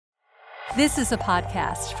This is a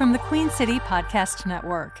podcast from the Queen City Podcast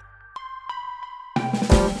Network.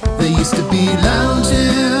 They used to be lounging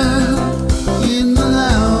in the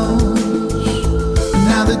lounge.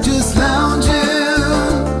 Now they're just lounging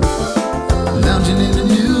in a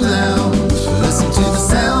new lounge. Listen to the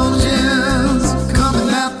sounds coming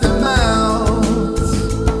out their mouths.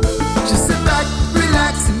 Just sit back,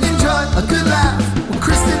 relax, and enjoy a good laugh with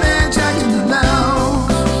Kristen and Jack in the lounge.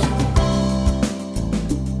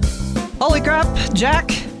 Holy crap,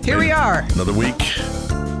 Jack, here we are. Another week.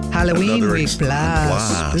 Halloween week, blah,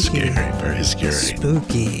 spooky. Scary, very scary.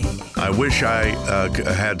 Spooky. I wish I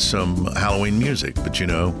had some Halloween music, but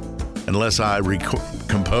unless I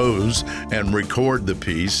compose and record the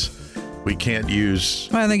piece, we can't use...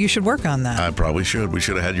 Well, I think you should work on that. I probably should. We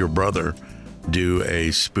should have had your brother do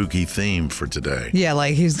a spooky theme for today. Yeah,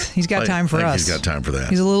 like he's got time for us. He's got time for that.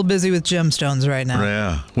 He's a little busy with gemstones right now.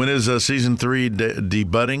 Yeah. When is season 3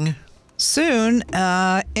 debudding? Soon,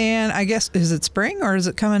 and I guess, is it spring or is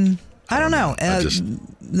it coming? I don't know.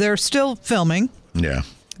 They're still filming. Yeah.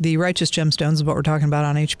 The Righteous Gemstones is what we're talking about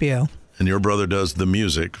on HBO. And your brother does the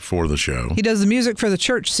music for the show. He does the music for the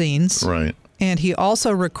church scenes. Right. And he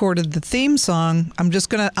also recorded the theme song. I'm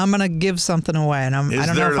gonna give something away, and I don't know if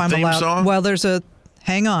I'm allowed. Is there a theme song? Well,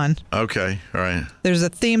 hang on. Okay, all right. There's a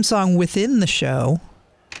theme song within the show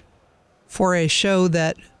for a show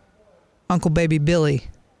that Uncle Baby Billy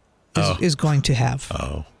is going to have.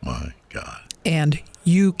 Oh my God. And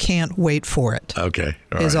you can't wait for it. Okay.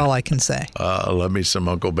 All I can say. Love me some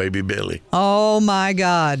Uncle Baby Billy. Oh my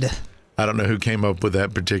God. I don't know who came up with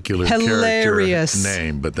that particular Hilarious character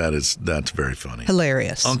name, but that's very funny.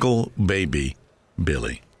 Hilarious. Uncle Baby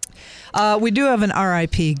Billy. We do have an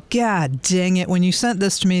RIP. God dang it. When you sent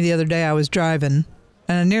this to me the other day, I was driving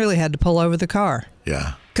and I nearly had to pull over the car.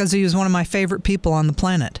 Yeah. Because he was one of my favorite people on the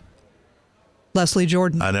planet. Lesley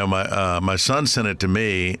Jordan. I know my son sent it to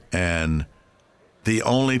me, and the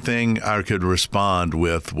only thing I could respond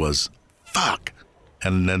with was "fuck,"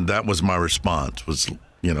 and then that was my response.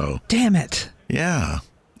 Damn it. Yeah,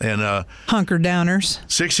 and hunker downers.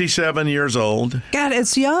 67 years old. God,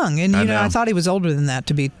 it's young, and I thought he was older than that.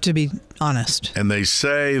 To be honest. And they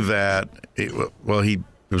say that it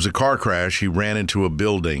was a car crash. He ran into a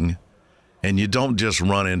building. And you don't just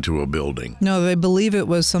run into a building. No, they believe it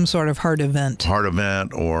was some sort of heart event.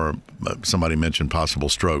 Or somebody mentioned possible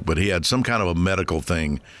stroke. But he had some kind of a medical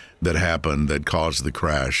thing that happened that caused the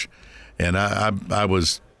crash. And I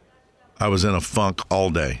was in a funk all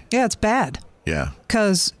day. Yeah, it's bad. Yeah.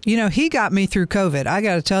 Because, he got me through COVID. I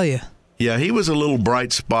got to tell you. Yeah, he was a little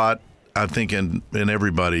bright spot, I think, in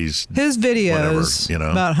everybody's... His videos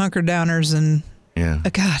about hunker downers and... Yeah.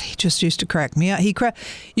 God, he just used to crack me up. He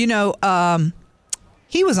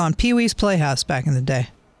was on Pee-wee's Playhouse back in the day.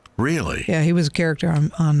 Really? Yeah, he was a character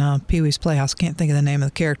on Pee-wee's Playhouse. Can't think of the name of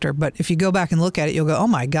the character, but if you go back and look at it, you'll go, oh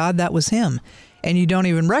my God, that was him. And you don't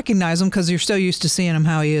even recognize him because you're so used to seeing him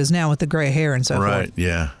how he is now with the gray hair and so forth. Right,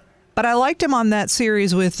 yeah. But I liked him on that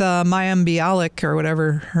series with Mayim Bialik or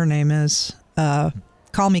whatever her name is.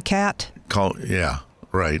 Call Me Kat. Yeah,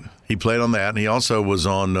 right. He played on that, and he also was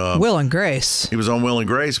on... Will and Grace. He was on Will and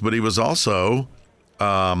Grace, but he was also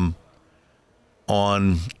on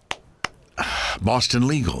Boston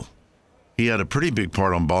Legal. He had a pretty big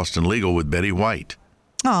part on Boston Legal with Betty White.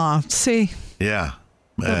 Aw, see? Yeah.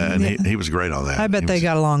 And he was great on that. I bet they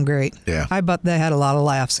got along great. Yeah. I bet they had a lot of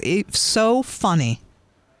laughs. So funny.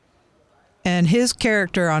 And his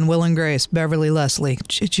character on Will and Grace, Beverly Leslie,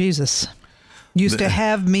 Jesus, used to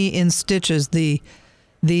have me in stitches.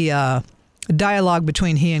 The dialogue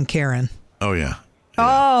between he and Karen. Oh, yeah.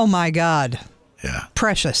 Oh, my God. Yeah.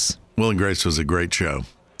 Precious. Will and Grace was a great show.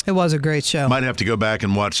 It was a great show. Might have to go back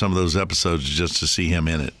and watch some of those episodes just to see him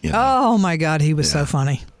in it. Oh, my God. He was so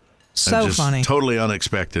funny. So just funny. Totally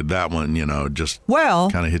unexpected, that one, just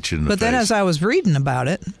kind of hit you in the face. But then as I was reading about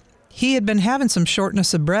it, he had been having some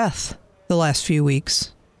shortness of breath the last few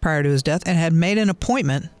weeks prior to his death and had made an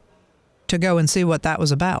appointment to go and see what that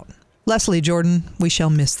was about. Lesley Jordan, we shall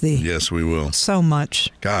miss thee. Yes, we will. So much.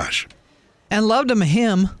 Gosh. And loved him a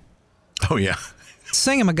hymn. Oh, yeah.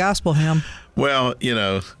 Sing him a gospel hymn. Well,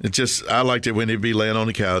 I liked it when he'd be laying on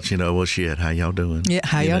the couch, well, shit, how y'all doing? Yeah,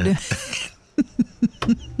 how y'all doing?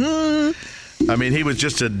 I mean, he was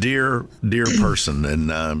just a dear person,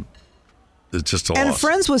 and it's just a loss. And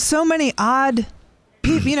friends with so many odd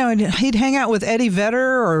people. He'd hang out with Eddie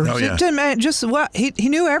Vedder or he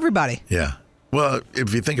knew everybody. Yeah. Well,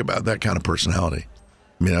 if you think about that kind of personality,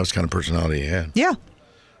 that was the kind of personality he had. Yeah.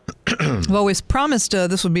 Well, we promised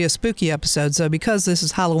this would be a spooky episode, so because this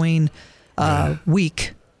is Halloween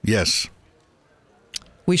week. Yes.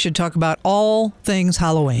 we should talk about all things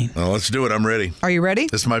Halloween. Well, let's do it. I'm ready. Are you ready?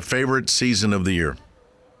 This is my favorite season of the year.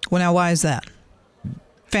 Well, now, why is that?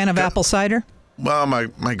 Fan of apple cider? Well, my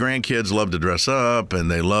grandkids love to dress up, and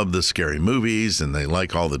they love the scary movies, and they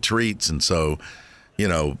like all the treats. And so,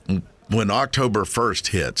 when October 1st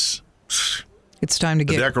hits, it's time to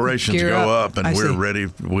the decorations go up, and we're ready.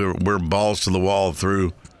 We're balls to the wall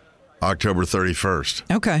through October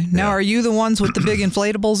 31st. Okay. Now, Are you the ones with the big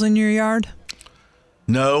inflatables in your yard?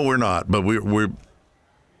 No, we're not, but we're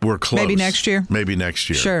close. Maybe next year? Maybe next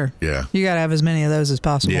year. Sure. Yeah. You got to have as many of those as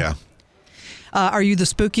possible. Yeah. Are you the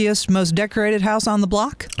spookiest, most decorated house on the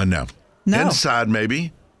block? No. No. Inside,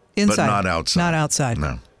 maybe. Inside. But not outside. Not outside.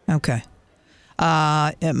 No. Okay.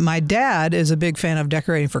 My dad is a big fan of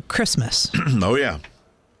decorating for Christmas. Oh, yeah.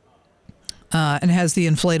 And has the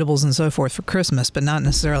inflatables and so forth for Christmas, but not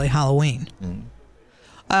necessarily Halloween.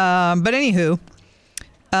 But anywho,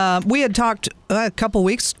 we had talked a couple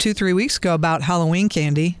weeks, 2-3 weeks ago about Halloween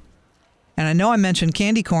candy. And I know I mentioned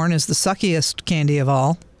candy corn is the suckiest candy of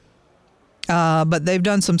all. But they've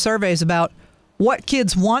done some surveys about what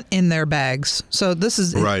kids want in their bags. So this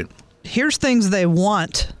is right. Here's things they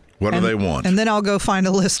want. What do they want? And then I'll go find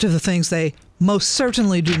a list of the things they most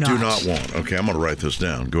certainly do not. Do not want. Okay, I'm going to write this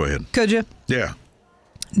down. Go ahead. Could you? Yeah.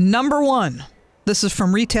 Number one. This is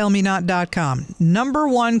from retailmenot.com. Number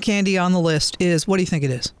one candy on the list is, what do you think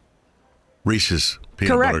it is? Reese's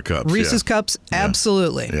peanut butter cups. Reese's cups,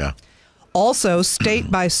 absolutely. Yeah. Also, state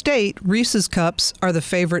by state, Reese's Cups are the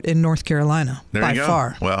favorite in North Carolina there by you go.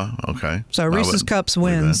 far. Well, okay. So Reese's Cups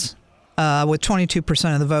wins with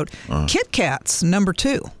 22% of the vote. Kit Kats, number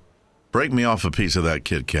two. Break me off a piece of that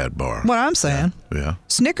Kit Kat bar. What I'm saying. Yeah.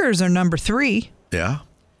 Snickers are number three. Yeah.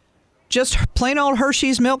 Just plain old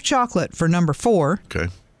Hershey's milk chocolate for number four. Okay.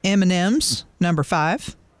 M&M's, number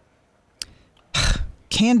five.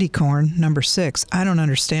 Candy corn, number six. I don't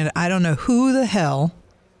understand it. I don't know who the hell.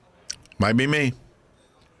 Might be me.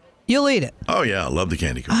 You'll eat it. Oh, yeah. I love the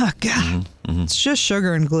candy corn. Oh, God. It's just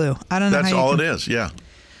sugar and glue. I don't know That's how all it is, yeah.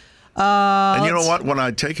 And you know what? When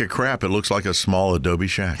I take a crap, it looks like a small adobe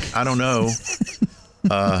shack. I don't know.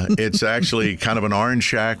 It's actually kind of an orange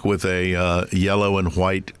shack with a yellow and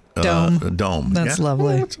white dome. That's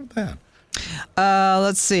lovely. What's with that?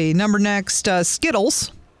 Let's see. Number next,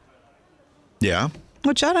 Skittles. Yeah.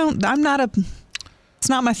 Which it's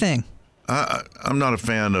not my thing. I'm not a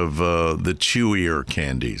fan of the chewier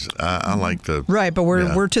candies. I like the... Right, but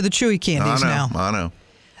we're to the chewy candies now. I know.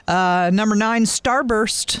 Number 9,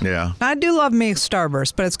 Starburst. Yeah. I do love me a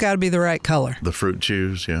Starburst, but it's got to be the right color. The fruit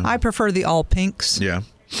chews, yeah. I prefer the all pinks. Yeah.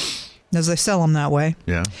 As they sell them that way.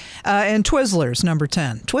 Yeah. And Twizzlers, number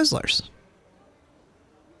 10. Twizzlers.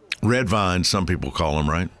 Red Vine, some people call them,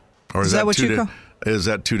 right? Or is that what you call? Is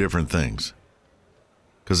that two different things?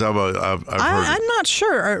 Because I've heard. I'm not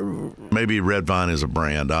sure. Maybe Red Vine is a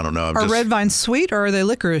brand. I don't know. Are Red Vines sweet or are they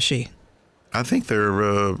licoricey? I think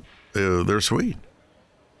they're sweet,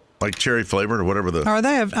 like cherry flavored or whatever the. Are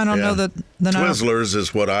they? I don't know the Twizzlers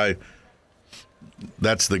is what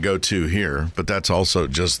that's the go-to here, but that's also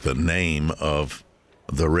just the name of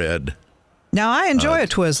the red. Now, I enjoy a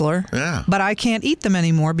Twizzler, yeah, but I can't eat them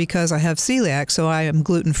anymore because I have celiac, so I am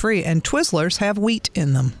gluten-free, and Twizzlers have wheat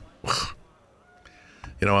in them.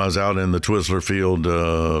 You know, I was out in the Twizzler field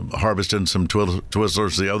harvesting some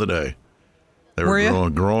Twizzlers the other day. They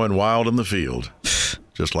were growing wild in the field,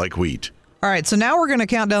 just like wheat. All right, so now we're going to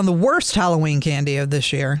count down the worst Halloween candy of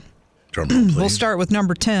this year. Drum roll, please. We'll start with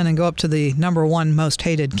number 10 and go up to the number 1 most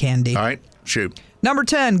hated candy. All right, shoot. Number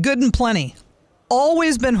 10, Good and Plenty.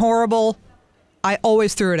 Always been horrible. I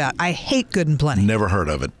always threw it out. I hate Good and Plenty. Never heard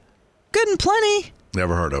of it. Good and Plenty.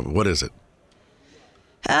 Never heard of it. What is it?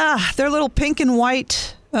 They're little pink and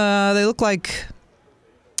white. They look like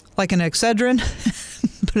an Excedrin,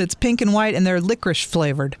 but it's pink and white, and they're licorice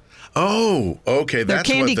flavored. Oh, okay. They're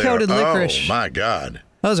candy-coated licorice. Oh, my God.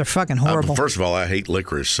 Those are fucking horrible. First of all, I hate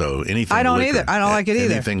licorice, so anything I don't either. I don't like it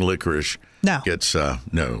either. Anything licorice gets, no.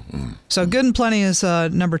 Mm. So Good and Plenty is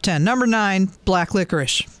number 10. Number 9, black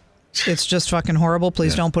licorice. It's just fucking horrible.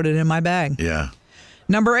 Please don't put it in my bag. Yeah.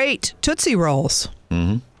 Number 8, Tootsie Rolls.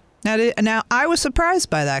 Mm-hmm. Now, I was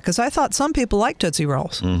surprised by that because I thought some people like Tootsie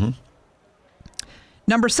Rolls. Mm-hmm.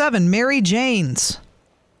 Number 7, Mary Jane's.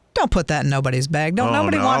 Don't put that in nobody's bag.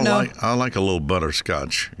 Nobody want no. I like a little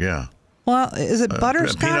butterscotch. Yeah. Well, is it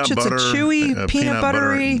butterscotch? It's a chewy, peanut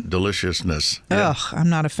buttery deliciousness. Yeah. Ugh, I'm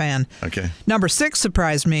not a fan. Okay. Number 6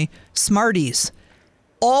 surprised me. Smarties.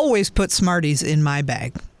 Always put Smarties in my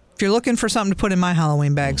bag. If you're looking for something to put in my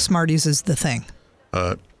Halloween bag, Smarties is the thing.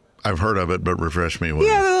 I've heard of it, but refresh me.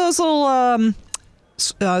 Yeah, those little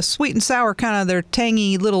Sweet and sour, kind of they're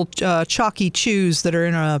tangy little chalky chews that are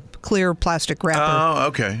in a clear plastic wrapper. Oh,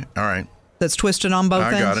 okay. All right. That's twisted on both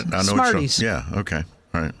ends. I got it. I know Smarties. Yeah, okay.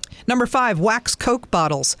 All right. Number 5, wax Coke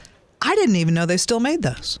bottles. I didn't even know they still made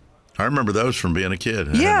those. I remember those from being a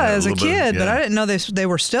kid. Yeah, as a kid, but I didn't know they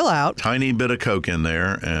were still out. Tiny bit of Coke in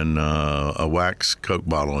there and a wax Coke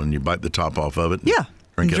bottle, and you bite the top off of it. Yeah.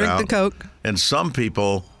 Drink the Coke. And some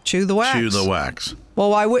people chew the wax. Well,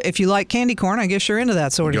 why would, if you like candy corn, I guess you're into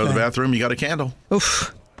that sort of thing. Go to the bathroom, you got a candle.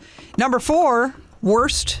 Oof. Number 4,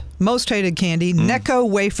 worst, most hated candy, Necco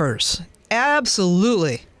wafers.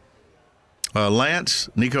 Absolutely. Lance,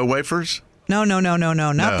 Necco wafers? No.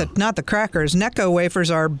 Not the crackers. Necco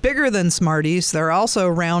wafers are bigger than Smarties. They're also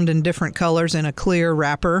round in different colors in a clear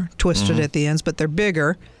wrapper, twisted at the ends, but they're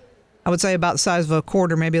bigger. I would say about the size of a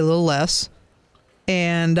quarter, maybe a little less.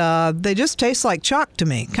 And they just taste like chalk to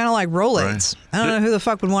me, kind of like Rolaids. Right. I don't know who the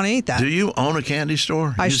fuck would want to eat that. Do you own a candy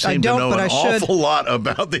store? I you seem don't, to know but an I should. awful lot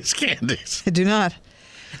about these candies. I do not.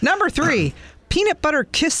 Number 3, peanut butter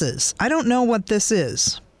kisses. I don't know what this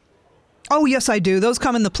is. Oh, yes, I do. Those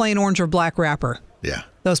come in the plain orange or black wrapper. Yeah.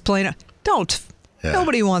 Those plain. Don't. Yeah.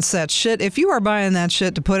 Nobody wants that shit. If you are buying that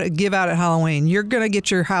shit to give out at Halloween, you're going to get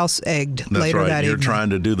your house egged later that evening. You're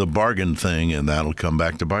trying to do the bargain thing, and that'll come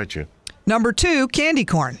back to bite you. Number 2, candy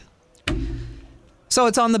corn. So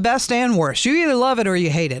it's on the best and worst. You either love it or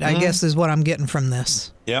you hate it, I guess is what I'm getting from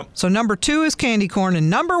this. Yep. So number 2 is candy corn, and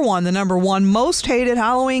number 1, the number 1 most hated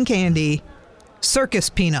Halloween candy, circus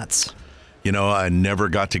peanuts. You know, I never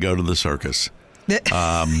got to go to the circus.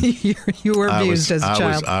 You were abused as a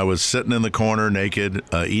child. I was sitting in the corner naked,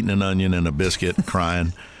 eating an onion and a biscuit,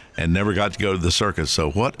 crying, and never got to go to the circus. So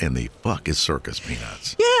what in the fuck is circus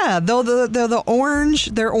peanuts? Yeah, though they're the orange.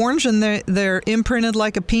 They're orange and they're imprinted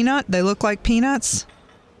like a peanut. They look like peanuts.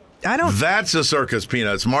 That's a circus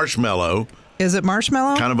peanut. It's marshmallow. Is it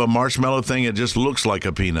marshmallow? Kind of a marshmallow thing. It just looks like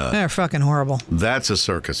a peanut. They're fucking horrible. That's a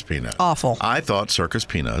circus peanut. Awful. I thought circus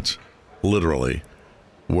peanuts, literally,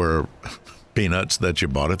 were peanuts that you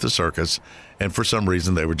bought at the circus, and for some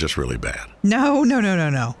reason they were just really bad. No.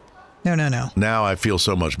 Now I feel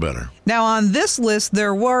so much better. Now on this list,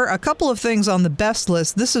 there were a couple of things on the best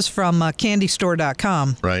list. This is from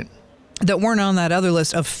candystore.com. Right. That weren't on that other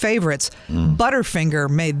list of favorites. Butterfinger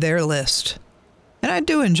made their list. And I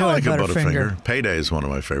do enjoy Butterfinger. Payday is one of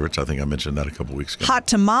my favorites. I think I mentioned that a couple weeks ago. Hot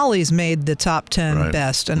tamales made the top 10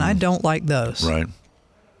 best, and I don't like those. Right.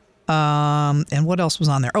 And what else was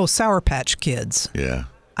on there? Oh, Sour Patch Kids. Yeah.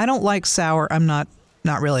 I don't like sour. I'm not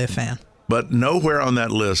really a fan. But nowhere on that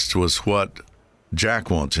list was what Jack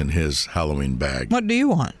wants in his Halloween bag. What do you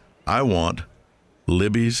want? I want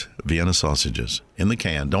Libby's Vienna sausages in the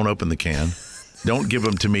can. Don't open the can. Don't give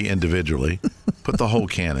them to me individually. Put the whole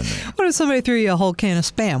can in there. What if somebody threw you a whole can of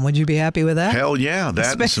Spam? Would you be happy with that? Hell yeah.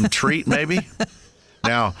 That and some treat maybe.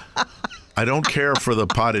 Now, I don't care for the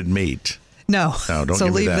potted meat. No, don't so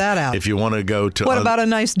give leave me that out. If you want to go to... What about a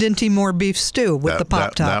nice Dinty Moore beef stew with the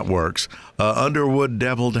pop top? That works. Underwood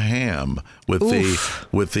deviled ham with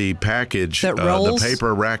the package, that rolls? The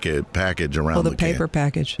paper package around the can. Oh, the paper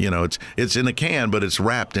package. You know, it's in a can, but it's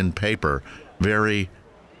wrapped in paper very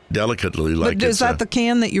delicately. But is that the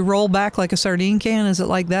can that you roll back like a sardine can? Is it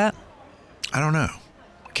like that? I don't know.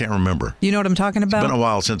 I can't remember. You know what I'm talking about? It's been a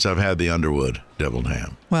while since I've had the Underwood deviled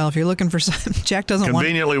ham. Well, if you're looking for some, Jack doesn't want...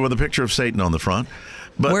 Conveniently with a picture of Satan on the front.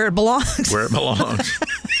 But where it belongs. Where it belongs.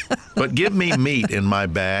 But give me meat in my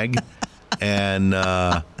bag, and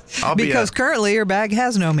because currently your bag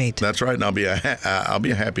has no meat. That's right, and I'll be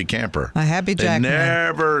a happy camper. A happy Jackman. They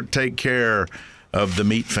never take care of the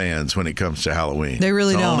meat fans when it comes to Halloween. They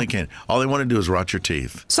really don't. All they want to do is rot your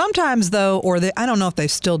teeth. Sometimes, though, I don't know if they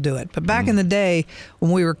still do it, but back in the day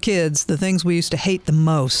when we were kids, the things we used to hate the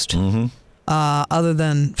most, other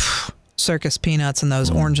than circus peanuts and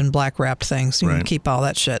those orange and black wrapped things, you can keep all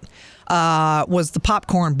that shit, was the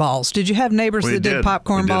popcorn balls. Did you have neighbors that did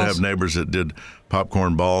popcorn balls? We did have neighbors that did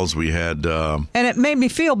popcorn balls. We had... and it made me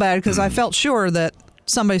feel bad because I felt sure that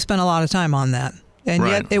somebody spent a lot of time on that. And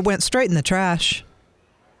yet it went straight in the trash.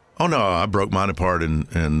 Oh, no, I broke mine apart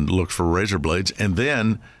and looked for razor blades. And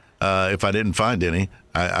then if I didn't find any,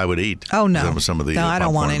 I would eat. Oh, no. Some of the I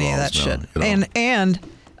don't want any of that shit. And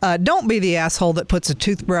don't be the asshole that puts a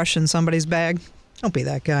toothbrush in somebody's bag. Don't be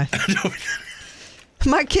that guy.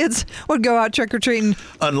 My kids would go out trick-or-treating.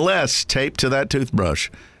 Unless taped to that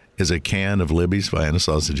toothbrush is a can of Libby's Vienna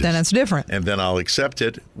sausages. Then it's different. And then I'll accept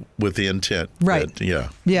it with the intent. Right. Yeah,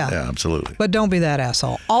 absolutely. But don't be that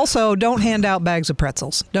asshole. Also, don't hand out bags of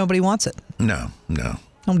pretzels. Nobody wants it. No.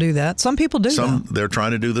 Don't do that. Some people do. They're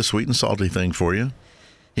trying to do the sweet and salty thing for you,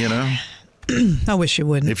 you know? I wish you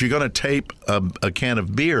wouldn't. If you're going to tape a can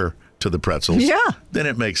of beer to the pretzels, then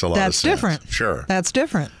it makes a lot of sense. That's different. Sure. That's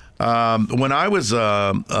different. When I was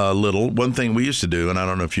little, one thing we used to do, and I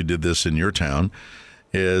don't know if you did this in your town,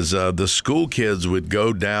 is the school kids would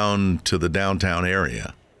go down to the downtown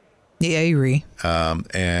area. The Aerie.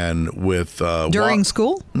 And with during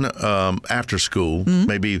school? After school.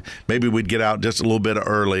 Maybe we'd get out just a little bit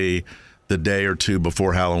early, the day or two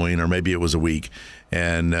before Halloween, or maybe it was a week,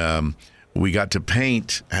 and we got to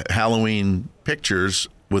paint Halloween pictures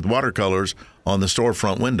with watercolors on the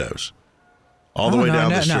storefront windows. All the way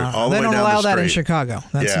down the street. All the way down the street. They don't allow that in Chicago.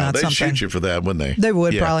 That's not they'd something. shoot you for that, wouldn't they? They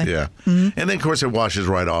would, probably. Yeah. And then, of course, it washes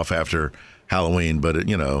right off after Halloween, but,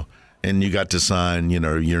 and you got to sign,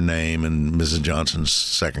 your name and Mrs. Johnson's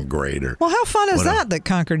second grade. Well, how fun is that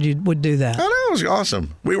Concord would do that? I know, it was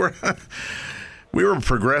awesome. We were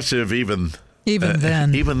progressive even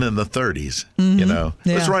then. Even in the 30s,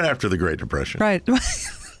 It was right after the Great Depression. Right.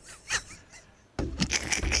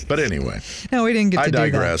 But anyway. No, we didn't get to do that. I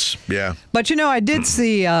digress. Yeah. But, I did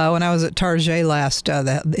see when I was at Target last,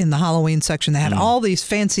 in the Halloween section, they had all these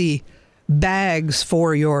fancy bags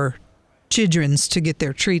for your childrens to get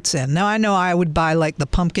their treats in. Now, I know I would buy like the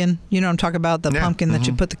pumpkin. You know what I'm talking about? The pumpkin that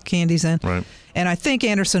you put the candies in. Right. And I think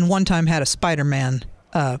Anderson one time had a Spider-Man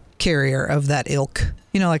carrier of that ilk.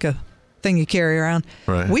 Like a thing you carry around.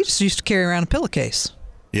 Right. We just used to carry around a pillowcase.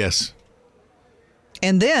 Yes.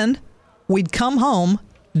 And then we'd come home,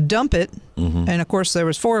 dump it, and of course there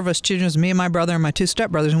was 4 of us children, me and my brother and my 2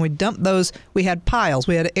 stepbrothers, and we'd dump those. We had piles.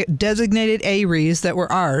 We had designated Aeries that were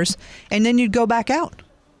ours, and then you'd go back out.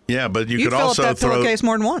 Yeah, but you You'd could fill also up that pillowcase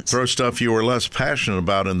more than once. throw stuff you were less passionate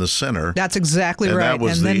about in the center. That's exactly and right. That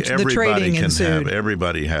was and then the trading ensued.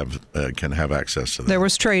 Everybody can have access to that. There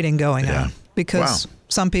was trading going on because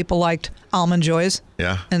some people liked Almond Joys,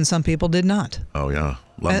 and some people did not. Oh yeah,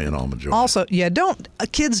 love me an Almond Joy. Also,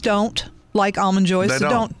 kids don't like Almond Joys,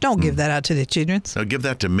 so don't give that out to the children. No, give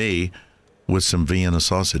that to me with some Vienna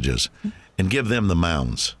sausages, and give them the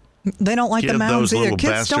mounds. They don't like the mounds either.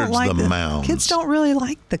 Kids don't like the mounds. Kids don't really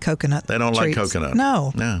like the coconut. They don't like coconut.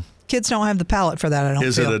 No. Kids don't have the palate for that. I don't.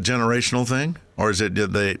 Is it a generational thing, or is it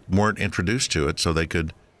they weren't introduced to it so they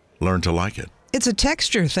could learn to like it? It's a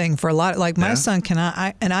texture thing for a lot. Like my son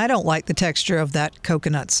I don't like the texture of that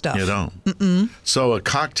coconut stuff. You don't. So a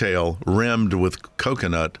cocktail rimmed with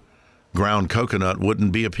ground coconut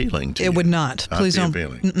wouldn't be appealing to you. It would not. Please don't.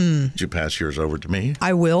 Would you pass yours over to me?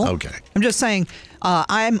 I will. Okay. I'm just saying,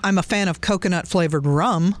 I'm a fan of coconut flavored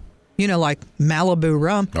rum. Like Malibu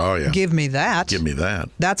rum. Oh yeah. Give me that. Give me that.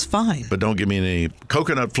 That's fine. But don't give me any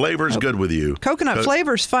coconut flavor's good with you. Coconut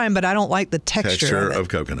flavor's fine, but I don't like the texture of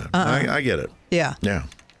coconut. I get it. Yeah. Yeah.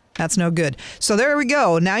 That's no good. So there we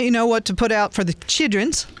go. Now you know what to put out for the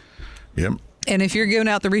children's. Yep. And if you're giving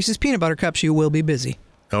out the Reese's peanut butter cups, you will be busy.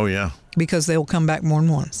 Oh yeah. Because they will come back more than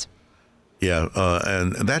once. Yeah,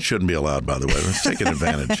 and that shouldn't be allowed, by the way. Let's take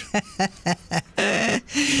advantage.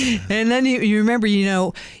 And then you remember,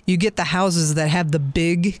 you get the houses that have the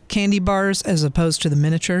big candy bars as opposed to the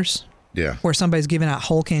miniatures. Yeah. Where somebody's giving out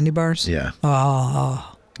whole candy bars. Yeah.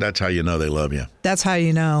 Oh. That's how you know they love you. That's how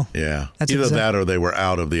you know. Yeah. Either that or they were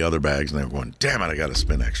out of the other bags and they were going, damn it, I got to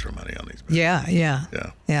spend extra money on these bags.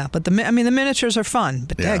 Yeah. But the miniatures are fun.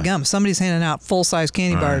 But dadgum, somebody's handing out full-size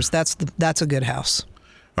candy bars. That's a good house.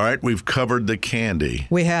 All right, we've covered the candy.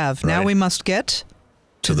 We have. Right? Now we must get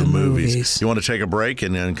to the movies. You want to take a break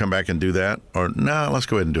and then come back and do that? Or no, let's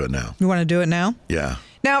go ahead and do it now. You want to do it now? Yeah.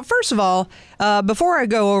 Now, first of all, before I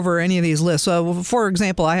go over any of these lists, for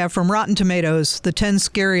example, I have from Rotten Tomatoes, the 10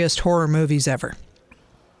 scariest horror movies ever.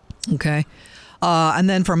 Okay. And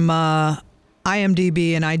then from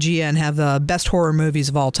IMDb and IGN have the best horror movies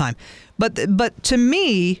of all time. But to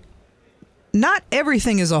me, not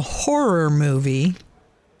everything is a horror movie.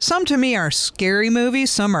 Some to me are scary movies.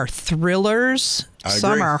 Some are thrillers.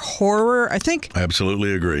 Some are horror. I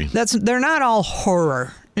absolutely agree. They're not all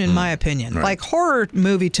horror, in my opinion. Right. Like horror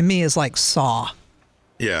movie to me is like Saw.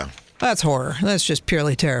 Yeah. That's horror. That's just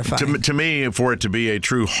purely terrifying. To me, for it to be a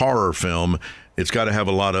true horror film, it's got to have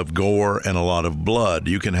a lot of gore and a lot of blood.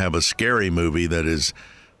 You can have a scary movie that is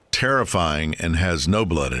terrifying and has no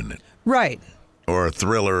blood in it. Right. Or a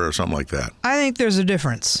thriller or something like that. I think there's a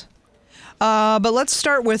difference. But let's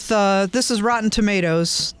start with, this is Rotten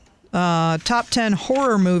Tomatoes, top 10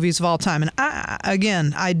 horror movies of all time. And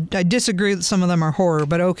I disagree that some of them are horror,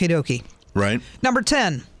 but okie dokie. Right. Number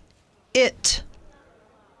 10, It.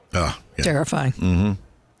 Oh, yeah. Terrifying. Mm-hmm.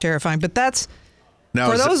 Terrifying. But that's, now,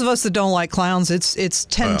 for those of us that don't like clowns, it's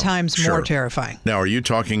 10 times more terrifying. Now, are you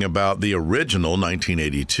talking about the original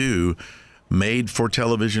 1982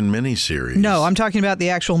 made-for-television miniseries. No, I'm talking about the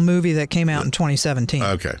actual movie that came out in 2017.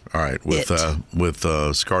 Okay, all right. With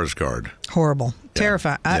Skarsgård. Horrible.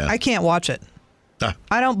 Terrifying. Yeah. I can't watch it. Ah.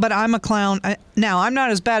 I don't, but I'm a clown. Now, I'm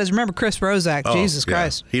not as bad as, remember Chris Rozak? Oh, Jesus yeah.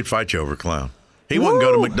 Christ. He'd fight you over clown. He wouldn't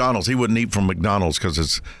go to Woo! McDonald's. He wouldn't eat from McDonald's because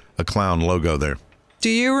it's a clown logo there. Do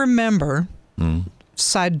you remember,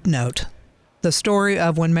 side note, the story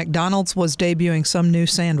of when McDonald's was debuting some new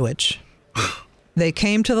sandwich? They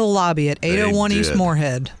came to the lobby at 801 East did.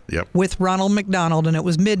 Moorhead Yep. with Ronald McDonald, and it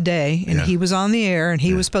was midday, and Yeah. he was on the air, and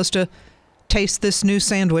he was supposed to taste this new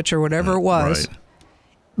sandwich or whatever it was. Right.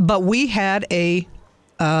 But we had a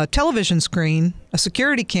television screen, a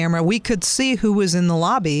security camera. We could see who was in the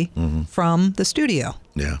lobby from the studio.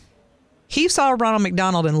 Yeah. He saw Ronald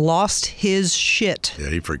McDonald and lost his shit. Yeah,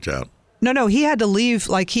 he freaked out. No, he had to leave.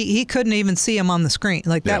 Like, he couldn't even see him on the screen.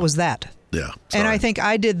 Like, Yeah. that was that. Yeah. And I sorry. think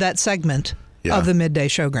I did that segment Yeah. of the midday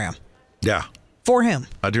showgram Yeah, for him.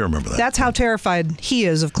 I do remember that. That's how terrified he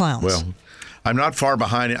is of clowns. Well, I'm not far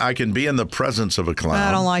behind it. I can be in the presence of a clown.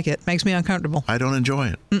 I don't like it. Makes me uncomfortable. I don't enjoy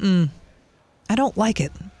it. I don't like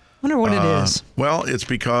it. Wonder what it is. Well, it's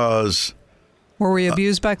because Were we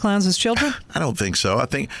abused by clowns as children? I don't think so. I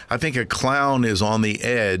think a clown is on the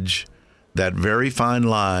edge, that very fine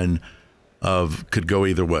line of could go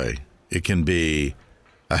either way. It can be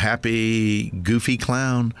a happy, goofy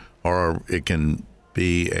clown, or it can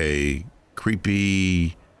be a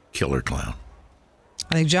creepy killer clown.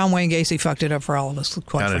 I think John Wayne Gacy fucked it up for all of us,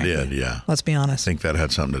 quite Kind of frankly. did, yeah. Let's be honest. I think that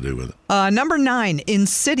had something to do with it. Number 9,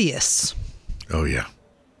 Insidious. Oh, yeah.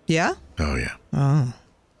 Yeah? Oh, yeah.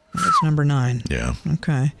 That's number 9. Yeah.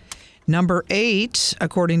 Okay. Number 8,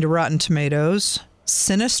 according to Rotten Tomatoes,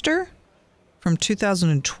 Sinister from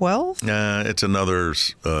 2012. It's another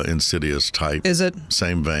Insidious type. Is it?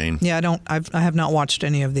 Same vein. Yeah, I have not watched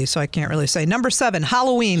any of these, so I can't really say. Number 7,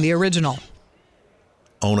 Halloween, the original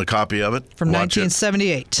Own a copy of it. from Watch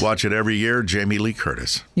 1978. It. Watch it every year. Jamie Lee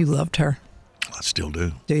Curtis. You loved her, I still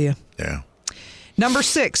do. do you? Yeah. Number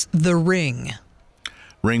 6, The Ring.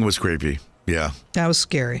 Ring was creepy. Yeah. That was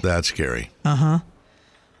scary. That's scary.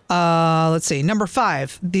 Let's see. Number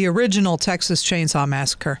 5, the original Texas Chainsaw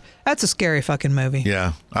Massacre. That's a scary fucking movie.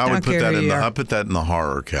 Yeah. I would Don't put care that who in you the are. I put that in the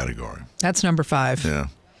horror category. That's number 5.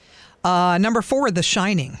 Yeah. Number 4, The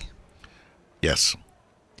Shining. Yes.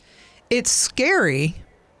 It's scary.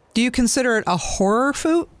 Do you consider it a horror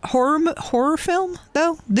film,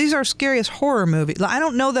 though? These are scariest horror movies. I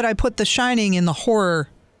don't know that I put The Shining in the horror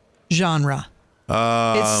genre.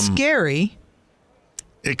 It's scary.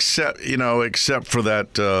 Except for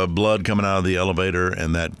that blood coming out of the elevator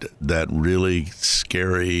and that really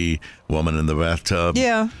scary woman in the bathtub.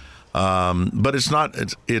 Yeah. But it's not.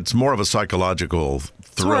 It's more of a psychological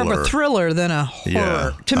thriller. It's more of a thriller than a horror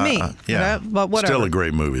Yeah. to me. Yeah. But whatever. Still a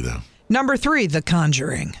great movie though. Number 3, The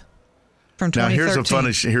Conjuring from Now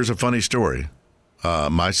 2013. here's a funny story.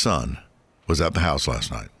 My son was at the house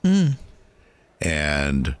last night,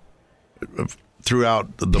 and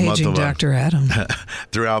throughout the month Paging of Dr. Adam.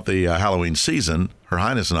 throughout the Halloween season, Her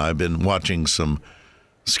Highness and I have been watching some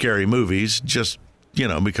scary movies, just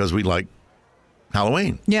because we like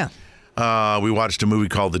Halloween. Yeah. We watched a movie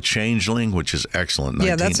called The Changeling, which is excellent,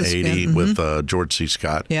 Yeah, that's a 1980 with George C.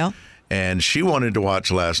 Scott. Yeah. And she wanted to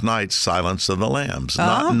watch last night Silence of the Lambs.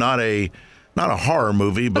 Uh-huh. Not a horror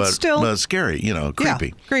movie, but still scary, creepy.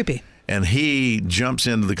 Yeah, creepy. And he jumps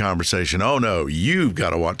into the conversation. Oh no, you've got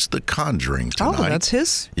to watch The Conjuring tonight. Oh, that's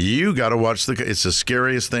his? You got to watch it's the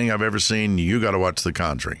scariest thing I've ever seen. You got to watch The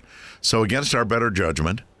Conjuring. So against our better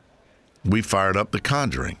judgment, we fired up The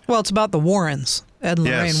Conjuring. Well, it's about the Warrens, Ed and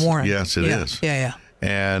Lorraine Warren. Yes, it is. Yeah.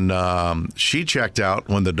 And she checked out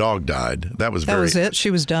when the dog died. That was it. She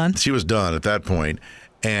was done. She was done at that point.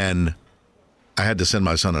 And I had to send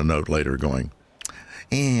my son a note later going,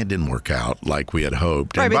 it didn't work out like we had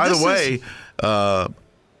hoped. Right, and but by the this way,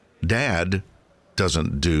 Dad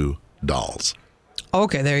doesn't do dolls.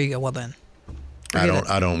 Okay, there you go. Well then.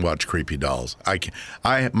 I don't watch creepy dolls.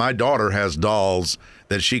 My daughter has dolls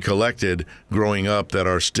that she collected growing up that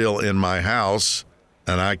are still in my house,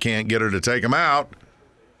 and I can't get her to take them out.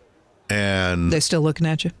 And They still looking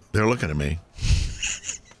at you? they're looking at me.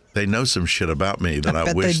 They know some shit about me that I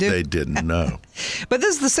bet wish they do. they didn't know. But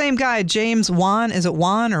this is the same guy, James Wan. Is it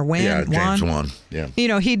Wan or Wan? Yeah, James Wan. Yeah.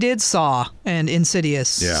 He did Saw and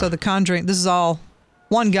Insidious. Yeah. So The Conjuring, this is all,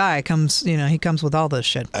 one guy comes, he comes with all this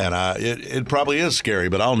shit. And it probably is scary,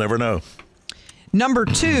 but I'll never know. Number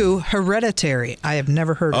 2, Hereditary. I have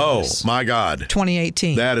never heard of Oh, this. my God.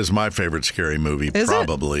 2018. That is my favorite scary movie, Is it?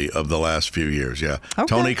 probably, of the last few years. Yeah. Okay.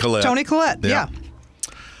 Toni Collette. Toni Collette, yeah.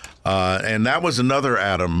 And that was another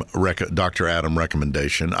Dr. Adam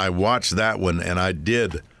recommendation. I watched that one, and I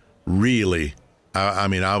did really. I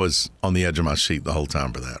mean, I was on the edge of my seat the whole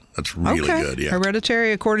time for that. That's really good. Yeah.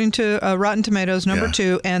 Hereditary, according to Rotten Tomatoes, number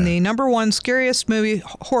 2, and the number 1 scariest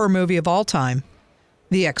horror movie of all time,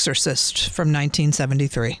 The Exorcist from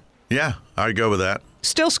 1973. Yeah, I'd go with that.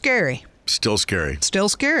 Still scary. Still scary. Still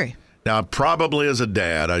scary. Now, probably as a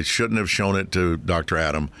dad, I shouldn't have shown it to Dr.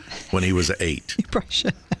 Adam when he was 8. You probably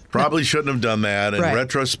should. Probably shouldn't have done that. In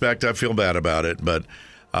retrospect, I feel bad about it, but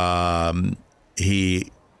that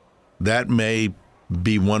may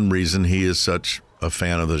be one reason he is such a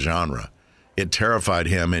fan of the genre. It terrified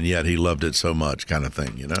him, and yet he loved it so much, kind of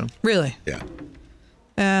thing, you know? Really? Yeah.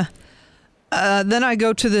 Then I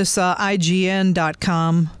go to this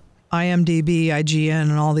IGN.com, IMDb, IGN,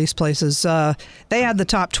 and all these places. They had the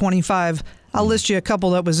top 25. I'll list you a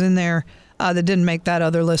couple that was in there that didn't make that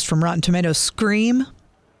other list from Rotten Tomatoes. Scream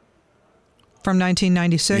from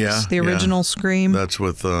 1996, the original Scream. That's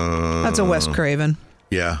with... That's a Wes Craven.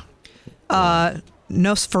 Yeah.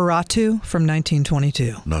 Nosferatu from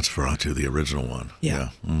 1922. Nosferatu, the original one.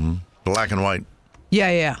 Yeah. Mm-hmm. Black and white.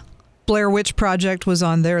 Yeah. Blair Witch Project was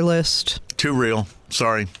on their list. Too real.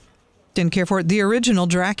 Sorry. Didn't care for it. The original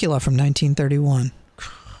Dracula from 1931.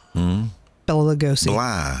 Bela Lugosi.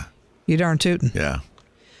 Blah. You darn tootin'. Yeah.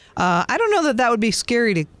 I don't know that would be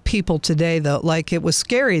scary to people today, though. Like, it was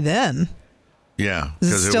scary then. Yeah.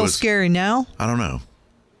 Is it still scary now? I don't know.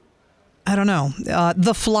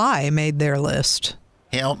 The Fly made their list.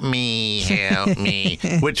 Help me.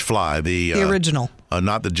 Which Fly? The original.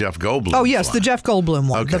 Not the Jeff Goldblum. Oh, yes, Fly. the Jeff Goldblum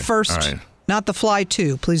one. Okay. The first. All right. Not the Fly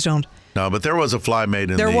 2. Please don't. No, but there was a Fly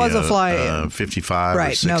made in there was a Fly 55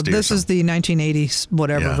 right. or 60 No, this is the 1980s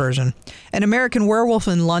whatever version. An American Werewolf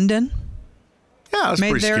in London. Yeah, that's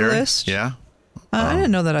made pretty their scary. list. Yeah. I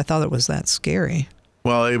didn't know that. I thought it was that scary.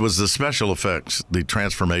 Well, it was the special effects, the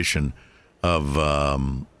transformation of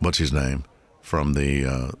what's his name from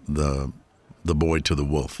the boy to the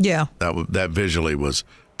wolf. Yeah. That visually was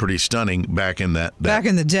pretty stunning back in that back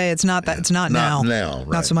in the day. It's not that. It's not now. Right.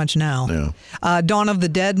 Not so much now. Yeah. Dawn of the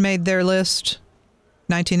Dead made their list.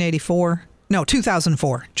 1984. No,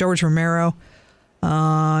 2004. George Romero.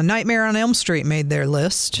 Nightmare on Elm Street made their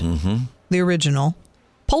list. Mm-hmm. The original.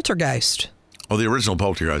 Poltergeist. Oh, the original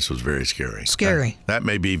Poltergeist was very scary. Scary. That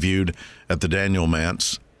may be viewed at the Daniel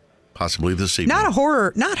Mance, possibly this evening. Not a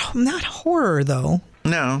horror. Not horror though.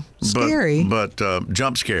 No. Scary. But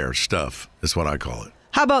jump scare stuff is what I call it.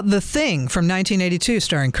 How about The Thing from 1982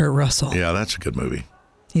 starring Kurt Russell? Yeah, that's a good movie.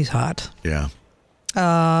 He's hot. Yeah.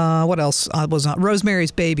 What else was on?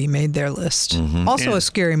 Rosemary's Baby made their list. Mm-hmm. Also a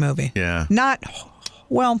scary movie. Yeah. Not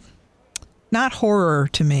horror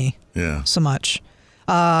to me. Yeah. So much.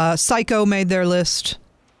 Psycho made their list.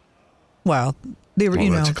 Well,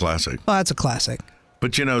 that's a classic. Well, that's a classic.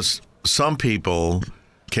 But some people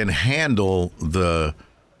can handle the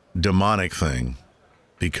demonic thing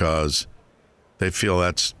because they feel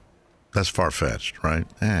that's far-fetched, right?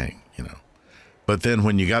 Hey, But then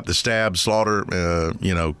when you got the stab, slaughter,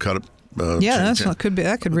 cut up. That could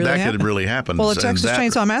really happen. That could really happen. Well, the Texas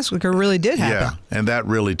Chainsaw Massacre really did happen. Yeah, and that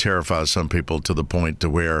really terrifies some people to the point to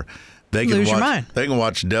where they can lose your mind. They can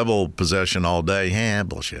watch devil possession all day. Yeah,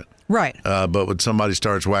 bullshit. Right. But when somebody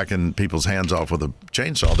starts whacking people's hands off with a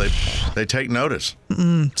chainsaw, they take notice.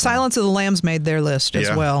 Mm-mm. Silence of the Lambs made their list as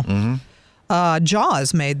well. Mm-hmm.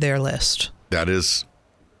 Jaws made their list. That is,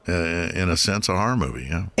 in a sense, a horror movie.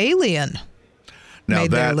 Yeah. Alien. Now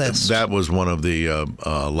made their list. That was one of the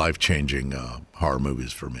life-changing horror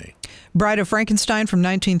movies for me. Bride of Frankenstein from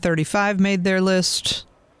 1935 made their list.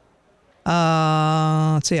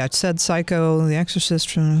 Let's see. I said Psycho, The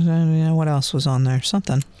Exorcist. What else was on there?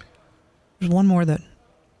 Something. There's one more that.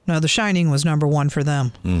 No, The Shining was number 1 for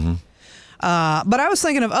them. Mm-hmm. But I was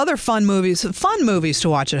thinking of other fun movies to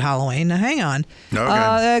watch at Halloween. Now, hang on.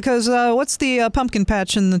 Okay. Because what's the Pumpkin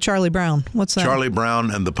Patch and the Charlie Brown? What's that? Charlie Brown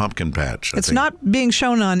and the Pumpkin Patch. It's not being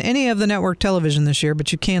shown on any of the network television this year,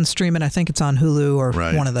 but you can stream it. I think it's on Hulu or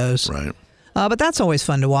one of those. Right. But that's always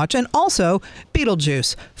fun to watch. And also,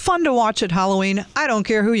 Beetlejuice. Fun to watch at Halloween. I don't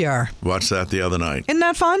care who you are. Watched that the other night. Isn't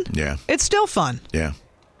that fun? Yeah. It's still fun. Yeah.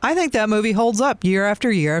 I think that movie holds up year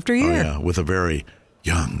after year after year. Oh, yeah, with a very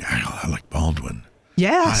young Alec Baldwin.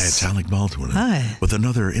 Yes. Hi, it's Alec Baldwin. Hi. With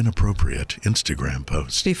another inappropriate Instagram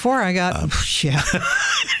post. Before I got, yeah.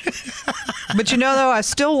 But though, I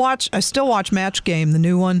still watch Match Game, the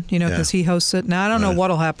new one, because he hosts it. Now I don't know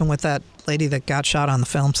what'll happen with that lady that got shot on the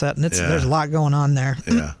film set, and there's a lot going on there.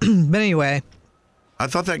 Yeah. But anyway. I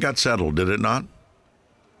thought that got settled, did it not?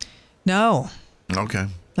 No. Okay.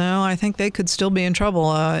 No, I think they could still be in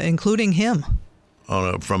trouble, including him.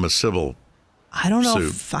 from a civil I don't know suit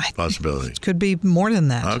if I possibility. It could be more than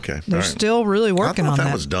that. Okay, They're all right. still really working on that.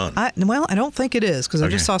 that was done. I don't think it is because I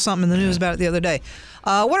just Okay. saw something in the news about it the other day.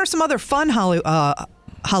 What are some other fun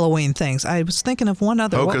Halloween things? I was thinking of one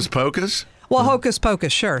other. Hocus Pocus, Well, Hocus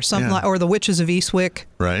Pocus, sure. Something Yeah. like, or the Witches of Eastwick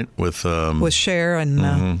right? With Cher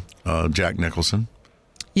and Jack Nicholson.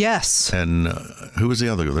 yes, And who was the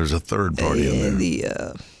other? There's a third party in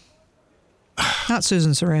there. Not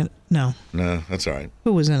Susan Sarandon. No, No, that's all right.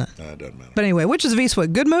 who was in it? It doesn't matter. But anyway, Witches of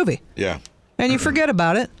Eastwick, good movie. Yeah. And you forget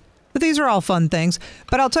about it. But these are all fun things.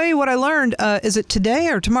 But I'll tell you what I learned. Is it today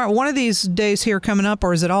or tomorrow? One of these days here coming up,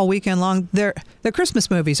 or is it all weekend long? The Christmas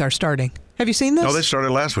movies are starting. Have you seen this? Oh, they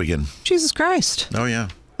started last weekend. Jesus Christ. Oh, yeah.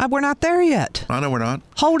 We're not there yet. I know we're not.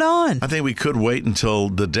 Hold on. I think we could wait until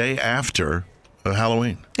the day after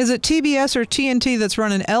Halloween. Is it TBS or TNT that's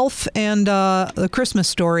running Elf and The Christmas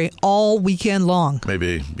Story all weekend long?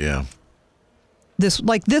 Maybe, yeah. This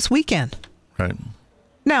weekend. Right.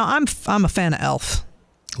 Now, I'm a fan of Elf.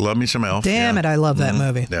 Love me some Elf. Damn it, I love that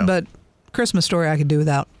movie. Yeah. But Christmas Story I could do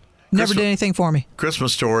without. Never did anything for me.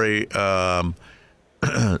 Christmas Story,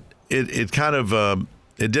 it kind of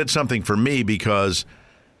it did something for me because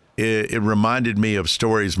it reminded me of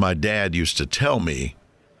stories my dad used to tell me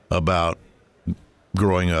about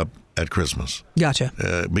growing up at Christmas.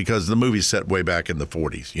 Gotcha. Because the movie's set way back in the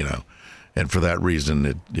 40s, and for that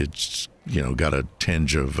reason it's got a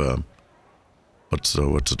tinge of what's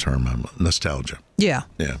the term? Nostalgia. Yeah.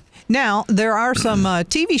 Yeah. Now, there are some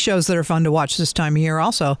TV shows that are fun to watch this time of year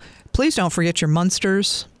also. Please don't forget your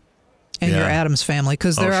Munsters and your Yeah. Addams Family,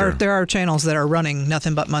 because sure. there are channels that are running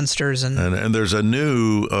nothing but Munsters. And there's a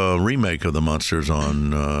new remake of the Munsters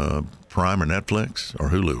on Prime or Netflix or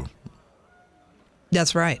Hulu.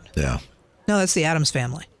 That's right. Yeah. No, that's the Addams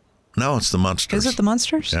Family. No, it's the Munsters. Is it the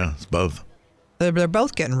Munsters? Yeah, it's both. They're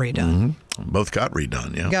both getting redone. Both got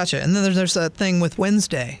redone, yeah. Gotcha. And then there's a thing with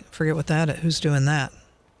Wednesday. Forget what that is. Who's doing that?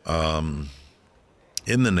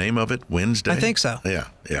 In the name of it, Wednesday? I think so. Yeah,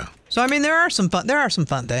 yeah, So I mean, there are some fun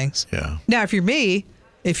things. yeah. Now, if you're me,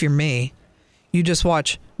 you just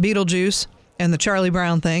watch Beetlejuice and the Charlie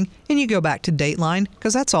Brown thing, and you go back to Dateline,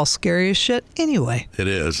 because that's all scary as shit anyway. It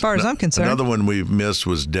is. As far as I'm concerned. Another one we've missed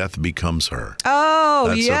was Death Becomes Her. Oh,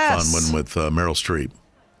 That's yes. a fun one with Meryl Streep.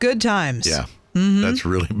 Good times. Yeah. That's a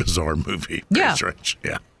really bizarre movie. Very Yeah. strange.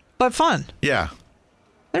 Yeah. But fun. Yeah.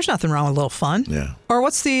 There's nothing wrong with a little fun. Yeah. Or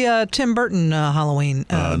what's the Tim Burton Halloween?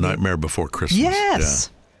 Nightmare Before Christmas. Yes.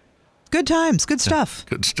 Good times. Good stuff. Yeah.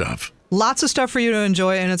 Good stuff. Lots of stuff for you to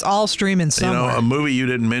enjoy, and it's all streaming somewhere. A movie you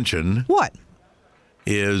didn't mention What?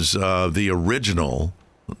 is the original,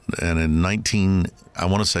 and in 61.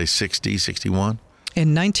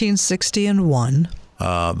 In 1961.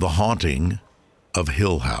 The Haunting of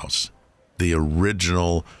Hill House, the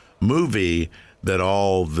original movie that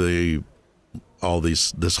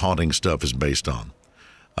this haunting stuff is based on.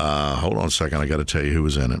 Hold on a second, I got to tell you who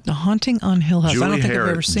was in it. The Haunting on Hill House. I don't think I've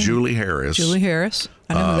ever seen Julie it. Harris. Julie Harris.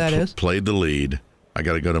 I know who that is. Played the lead. I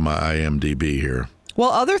got to go to my IMDb here. Well,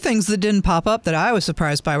 other things that didn't pop up that I was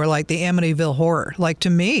surprised by were like the Amityville Horror. Like, to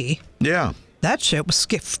me, Yeah, that shit was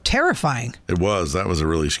terrifying. it was. That was a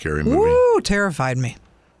really scary movie. Woo, terrified me.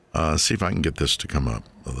 See if I can get this to come up.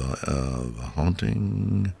 The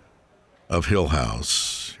Haunting of Hill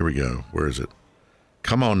House. Here we go. Where is it?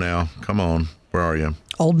 Come on now. Come on. Where are you?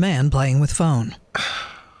 Old man playing with phone.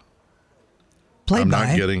 Played I'm by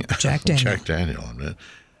not getting Jack Daniel. Jack Daniel.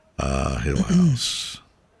 Hill House.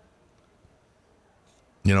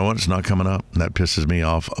 You know what? It's not coming up. That pisses me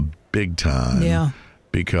off a big time. Yeah.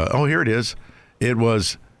 Because here it is. It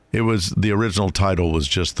was the original title was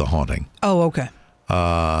just The Haunting. Oh, okay.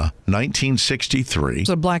 1963. It's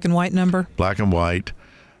a black and white number. Black and white.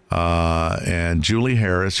 And Julie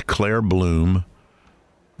Harris, Claire Bloom,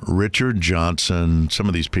 Richard Johnson. Some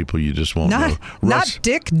of these people you just won't know. Not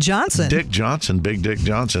Dick Johnson. Dick Johnson, Big Dick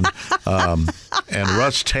Johnson, and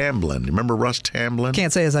Russ Tamblyn. Remember Russ Tamblyn?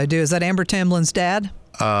 Can't say as I do. Is that Amber Tamblin's dad?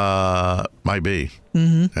 Might be.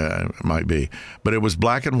 Mm-hmm. Might be. But it was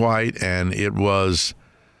black and white, and it was.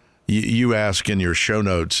 You ask in your show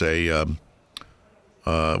notes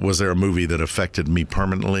was there a movie that affected me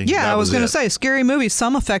permanently? Yeah, I was going to say, scary movies,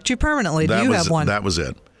 some affect you permanently. Do you have one? That was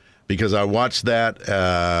it. Because I watched that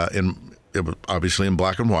it was obviously in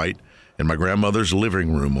black and white in my grandmother's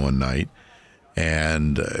living room one night.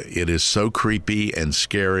 And it is so creepy and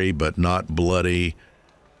scary, but not bloody.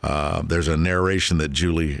 There's a narration that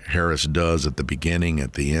Julie Harris does at the beginning,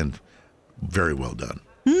 at the end. Very well done.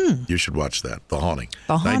 You should watch that. The Haunting.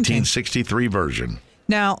 The Haunting. 1963 version.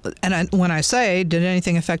 Now, when I say, did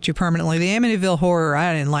anything affect you permanently? The Amityville Horror,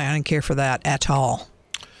 I didn't care for that at all.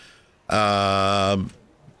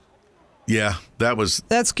 Yeah,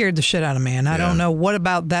 That scared the shit out of me, and I don't know what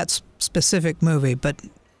about that specific movie, but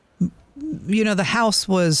the house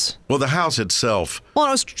was. Well, the house itself. Well,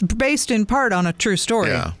 it was based in part on a true story.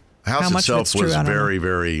 Yeah, the house itself was very,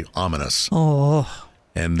 very ominous. Oh.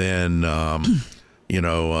 And then,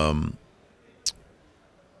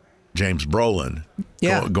 James Brolin,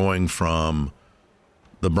 going from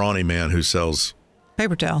the brawny man who sells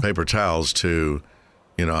paper towels to,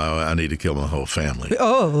 I need to kill my whole family.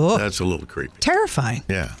 Oh, that's a little creepy. Terrifying.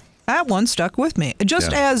 Yeah. That one stuck with me,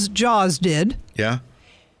 just as Jaws did. Yeah.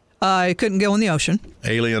 I couldn't go in the ocean.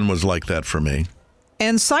 Alien was like that for me.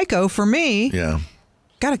 And Psycho for me. Yeah.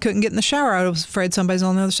 God, I couldn't get in the shower. I was afraid somebody's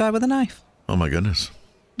on the other side with a knife. Oh my goodness.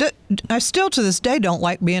 I still to this day don't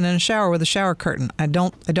like being in a shower with a shower curtain. I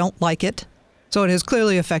don't like it. So it has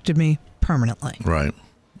clearly affected me permanently. Right.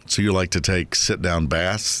 So you like to take sit-down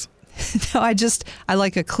baths? No, I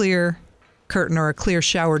like a clear curtain or a clear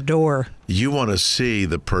shower door. You want to see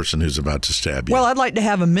the person who's about to stab you. Well, I'd like to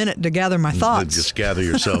have a minute to gather my thoughts. Just gather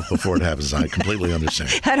yourself before it happens. I completely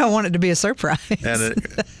understand. I don't want it to be a surprise. And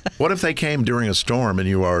what if they came during a storm and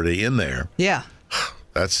you were already in there? Yeah.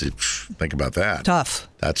 Think about that. Tough.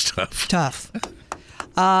 That's tough. Tough.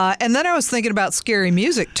 And then I was thinking about scary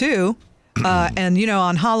music, too. And,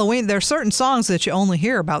 on Halloween, there are certain songs that you only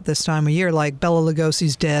hear about this time of year, like Bela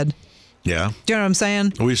Lugosi's Dead. Yeah. Do you know what I'm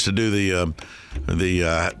saying? We used to do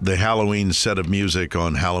the Halloween set of music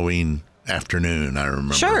on Halloween afternoon, I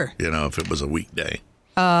remember. Sure. If it was a weekday.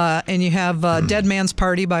 And you have Dead Man's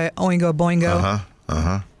Party by Oingo Boingo. Uh-huh.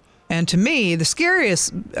 Uh-huh. And to me, the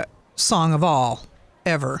scariest song of all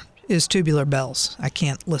ever is Tubular Bells. I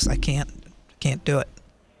can't do it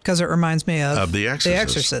because it reminds me of The Exorcist. The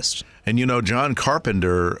Exorcist. And John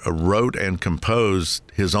Carpenter wrote and composed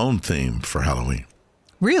his own theme for Halloween.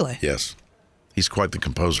 Really? Yes. He's quite the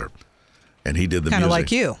composer. And he did the Kind music. of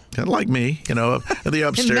like you. Kind of like me, the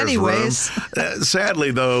upstairs In many room. ways. Sadly,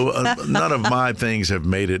 though, none of my things have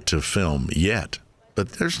made it to film yet.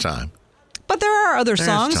 But there's time. But there are other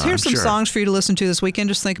songs. time, Here's some sure. songs for you to listen to this weekend.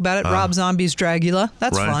 Just think about it. Rob Zombie's Dragula.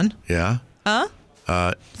 That's Right? fun. Yeah. Huh?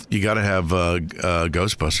 You got to have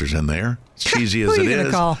Ghostbusters in there. Cheesy as Who are it you gonna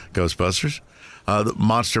is. call? Ghostbusters. The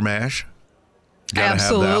Monster Mash. Gotta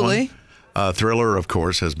Absolutely. have that one. Thriller, of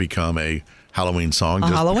course, has become a Halloween song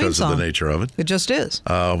just Halloween because song. of the nature of it. It just is.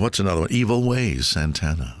 What's another one? Evil Ways,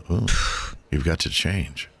 Santana. Ooh, you've got to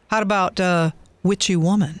change. How about Witchy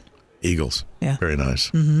Woman? Eagles. Yeah. Very nice.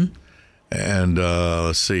 Mm-hmm. And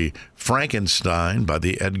let's see. Frankenstein by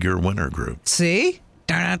the Edgar Winter Group. See?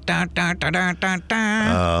 Dun, dun, dun, dun, dun, dun,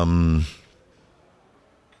 dun.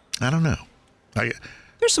 I don't know.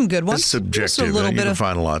 There's some good ones. It's subjective. Just a little you bit can of.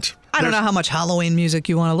 find lots. I don't know how much Halloween music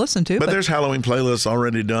you want to listen to, But there's Halloween playlists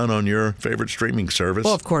already done on your favorite streaming service.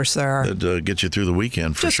 well, of course there are. That get you through the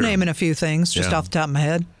weekend for Just sure. naming a few things, just Yeah. off the top of my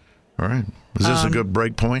head. All right. Is this a good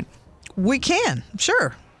break point? We can,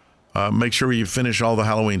 sure. Make sure you finish all the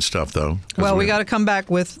Halloween stuff, though. 'cause Well, we got to come back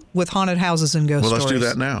with haunted houses and ghost Well, stories.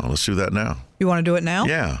 let's do that now. You want to do it now?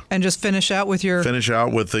 Yeah. And just finish out with your. Finish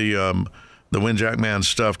out with the Win Jackman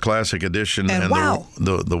Stuff Classic Edition And Wow.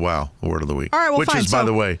 the Wow, the word of the week. All right, well, which fine. is, by So-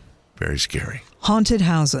 the way, very scary. Haunted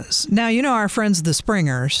houses. Now, our friends, the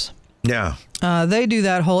Springers, Yeah. they do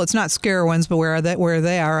that whole, it's not Scarowinds, but where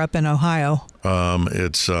they are up in Ohio,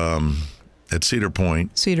 It's at Cedar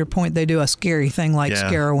Point. Cedar Point, they do a scary thing like Yeah.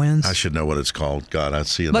 Scarowinds. I should know what it's called. God, I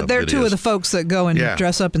see enough But they're two videos. of the folks that go and Yeah.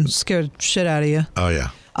 dress up and scare the shit out of you. Oh, yeah.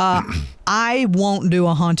 I won't do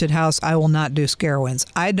a haunted house. I will not do Scarowinds.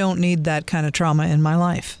 I don't need that kind of trauma in my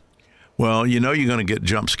life. Well, you're going to get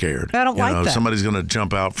jump scared. I don't like that. Somebody's going to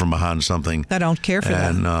jump out from behind something. I don't care for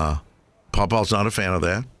And that. Pawpaw's not a fan of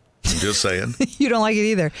that. I'm just saying. You don't like it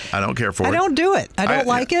either. I don't care for it. I don't do it. I don't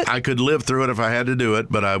like it. I could live through it if I had to do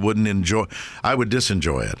it, but I would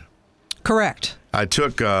disenjoy it. Correct. I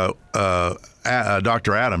took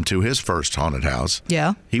Dr. Adam to his first haunted house.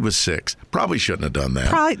 Yeah. He was 6. Probably shouldn't have done that.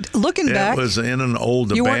 Probably looking back. It was in an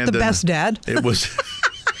old You abandoned. weren't the best dad. It was.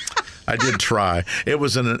 I did try. It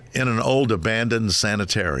was in an old abandoned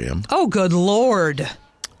sanitarium. Oh, good Lord.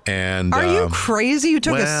 And Are you crazy? You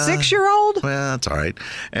took a 6-year-old? Well, that's all right.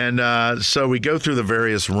 And so we go through the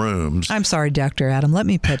various rooms. I'm sorry, Dr. Adam. Let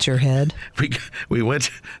me pet your head. We went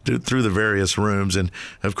through the various rooms, and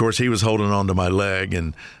of course he was holding on to my leg,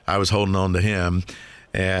 and I was holding on to him.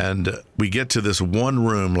 And we get to this one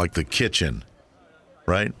room, like the kitchen,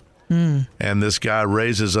 right? And this guy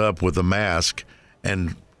raises up with a mask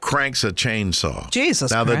and cranks a chainsaw.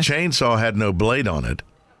 Jesus Now, Christ. the chainsaw had no blade on it,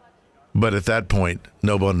 but at that point,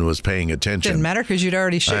 no one was paying attention. Didn't matter because you'd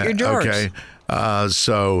already shut your drawers. Okay.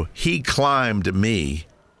 So he climbed me,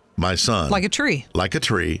 my son. Like a tree. Like a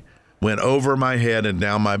tree. Went over my head and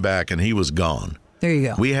down my back, and he was gone. There you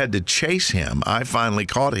go. We had to chase him. I finally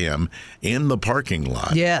caught him in the parking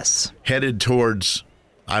lot. Yes. Headed towards,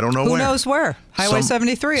 I don't know Who where. Who knows where? Highway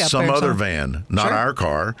 73 up some there. Some other somewhere. van, not Sure. our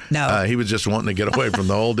car. No. He was just wanting to get away from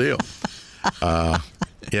the whole deal.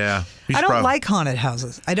 Yeah. I don't like haunted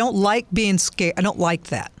houses. I don't like being scared. I don't like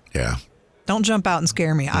that. Yeah. Don't jump out and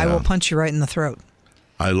scare me. I will punch you right in the throat.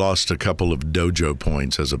 I lost a couple of dojo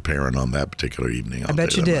points as a parent on that particular evening. I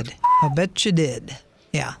bet you did. I bet you did.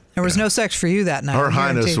 Yeah. There was no sex for you that night. Her I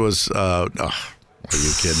Highness guarantee. was, are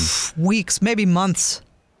you kidding? Weeks, maybe months.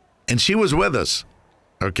 And she was with us,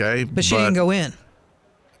 okay? But she didn't go in.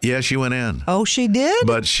 Yeah, she went in. Oh, she did?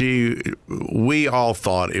 But we all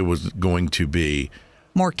thought it was going to be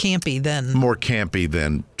more campy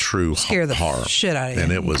than true Scare the horror. Shit out of you.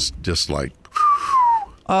 And it was just like,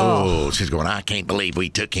 she's going, I can't believe we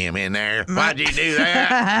took him in there. Why'd you do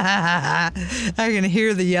that? I can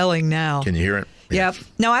hear the yelling now. Can you hear it? Yep.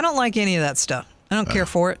 No, I don't like any of that stuff. I don't care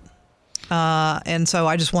for it. And so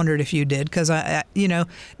I just wondered if you did, because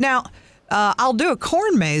now I'll do a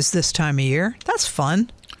corn maze this time of year. That's fun.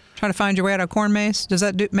 Try to find your way out of a corn maze. Does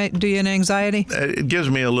that do you an anxiety? It gives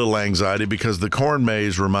me a little anxiety because the corn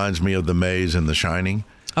maze reminds me of the maze in The Shining.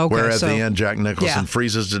 Okay, where at so- the end Jack Nicholson Yeah.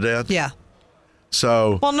 freezes to death. Yeah.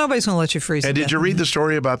 So. Well, nobody's going to let you freeze. And to did death. you read the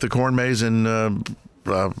story about the corn maze in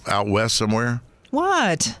out west somewhere?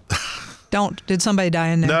 What? Did somebody die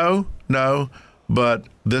in there? No. But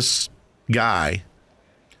this guy.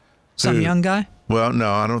 Some young guy? Well,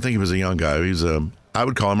 no, I don't think he was a young guy. He's I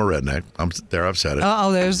would call him a redneck. I've said it.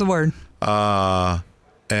 Oh, there's the word.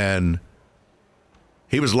 And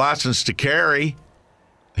he was licensed to carry.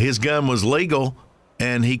 His gun was legal,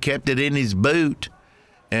 and he kept it in his boot.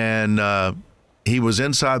 And he was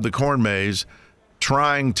inside the corn maze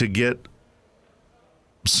trying to get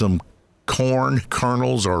some corn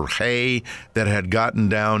kernels or hay that had gotten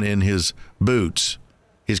down in his boots,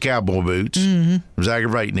 his cowboy boots. Mm-hmm. It was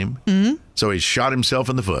aggravating him. Mm-hmm. So he shot himself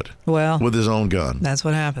in the foot with his own gun. That's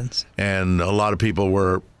what happens. And a lot of people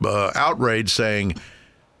were outraged, saying,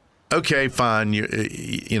 okay, fine,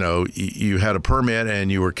 you had a permit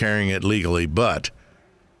and you were carrying it legally, but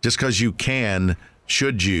just because you can,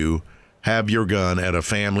 should you have your gun at a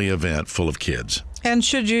family event full of kids? And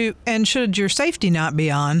should your safety not be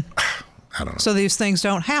on? I don't know. So these things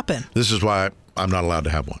don't happen. This is why I'm not allowed to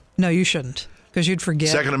have one. No, you shouldn't, because you'd forget.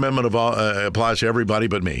 Second Amendment applies to everybody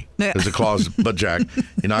but me. Yeah. There's a clause, but Jack,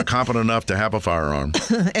 you're not competent enough to have a firearm.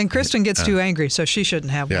 And Kristen gets too angry, so she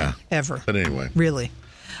shouldn't have one, ever. But anyway. Really.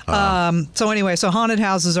 So haunted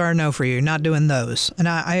houses are a no for you. Not doing those. And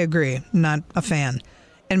I agree. Not a fan.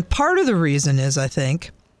 And part of the reason is, I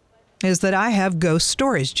think, is that I have ghost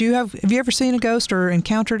stories. Have you ever seen a ghost or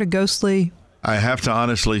encountered a ghostly? I have to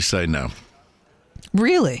honestly say no.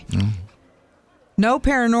 Really? Mm. No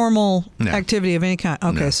paranormal No. activity of any kind?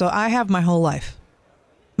 Okay, No. so I have my whole life.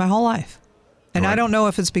 My whole life. And I Right. don't know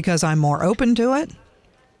if it's because I'm more open to it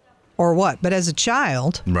or what. But as a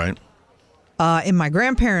child, Right. in my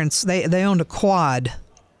grandparents, they owned a quad.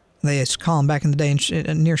 They used to call them back in the day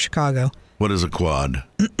near Chicago. What is a quad?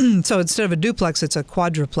 So instead of a duplex, it's a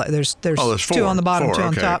quadruplex. There's There's four. two on the bottom, Four. two on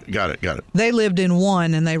Okay. top. Got it. They lived in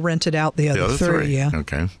one, and they rented out the other three. Yeah.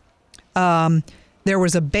 Okay. There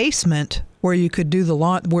was a basement where you could do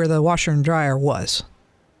where the washer and dryer was.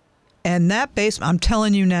 And that basement, I'm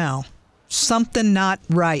telling you now, something not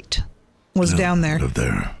right was down there. Live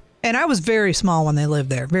there. And I was very small when they lived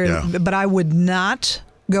there. But I would not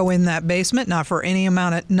go in that basement, not for any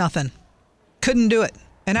amount of nothing. Couldn't do it.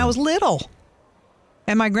 And I was little.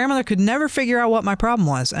 And my grandmother could never figure out what my problem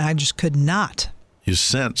was. And I just could not. You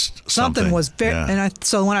sensed something. Something was very, Yeah.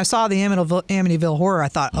 so when I saw the Amityville Horror, I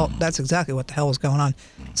thought, oh, that's exactly what the hell was going on.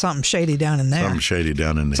 Something shady down in there. Something shady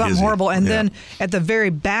down in the Something hizzy. horrible. And Yeah. then at the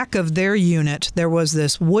very back of their unit, there was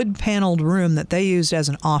this wood paneled room that they used as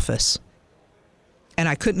an office. And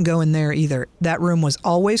I couldn't go in there either. That room was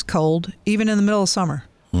always cold, even in the middle of summer.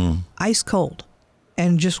 Ice cold.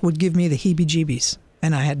 And just would give me the heebie-jeebies.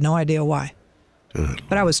 And I had no idea why. Good.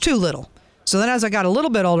 But I was too little. So then as I got a little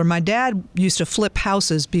bit older, my dad used to flip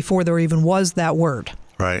houses before there even was that word.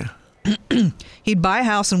 Right. He'd buy a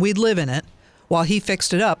house and we'd live in it while he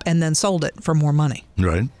fixed it up and then sold it for more money.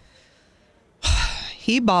 Right.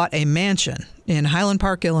 He bought a mansion in Highland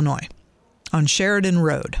Park, Illinois on Sheridan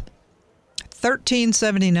Road.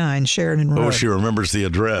 1379 Sheridan Road. Oh, she remembers the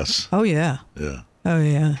address. Oh, yeah. Yeah. Oh,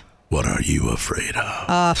 yeah. What are you afraid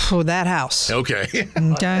of? For that house. Okay.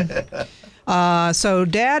 Okay. So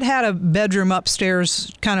Dad had a bedroom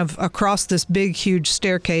upstairs kind of across this big, huge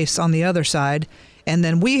staircase on the other side. And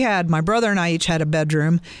then my brother and I each had a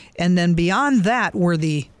bedroom. And then beyond that were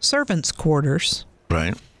the servants' quarters.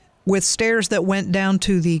 Right. With stairs that went down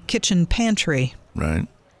to the kitchen pantry. Right.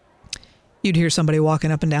 You'd hear somebody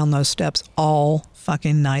walking up and down those steps all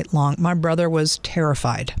fucking night long. My brother was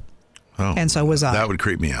terrified. Oh, and so was I. That would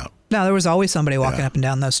creep me out. Now, there was always somebody walking up and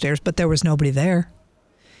down those stairs, but there was nobody there.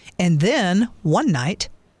 And then one night,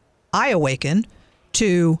 I awakened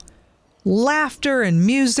to laughter and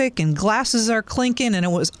music and glasses are clinking, and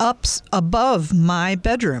it was up above my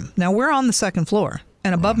bedroom. Now, we're on the second floor,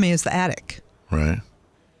 and above me is the attic. Right.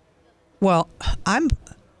 Well,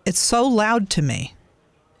 it's so loud to me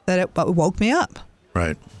that it woke me up.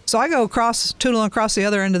 Right. So I go tootling across the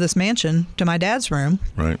other end of this mansion to my dad's room.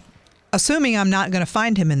 Right. Assuming I'm not going to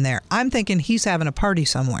find him in there. I'm thinking he's having a party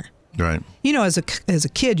somewhere. Right. You know, as a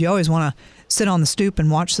kid, you always want to sit on the stoop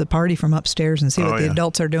and watch the party from upstairs and see what the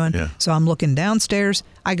adults are doing. Yeah. So I'm looking downstairs.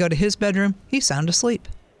 I go to his bedroom. He's sound asleep.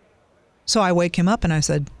 So I wake him up and I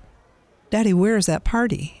said, Daddy, where is that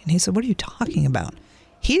party? And he said, what are you talking about?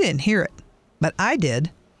 He didn't hear it, but I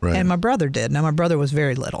did. Right. And my brother did. Now, my brother was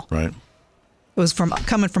very little. Right. It was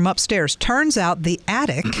coming from upstairs. Turns out the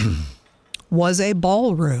attic was a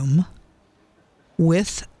ballroom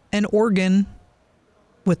with an organ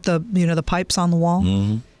with the pipes on the wall.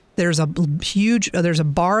 Mm-hmm. There's a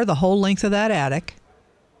bar the whole length of that attic.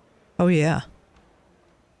 Oh, yeah.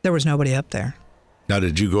 There was nobody up there. Now,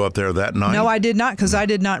 did you go up there that night? No, I did not, because I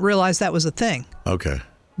did not realize that was a thing. Okay.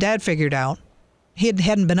 Dad figured out. He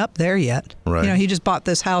hadn't been up there yet. Right. You know, he just bought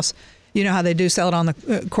this house. You know how they do sell it on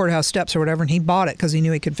the courthouse steps or whatever, and he bought it because he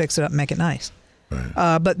knew he could fix it up and make it nice.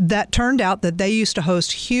 Right. But that turned out that they used to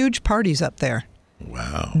host huge parties up there.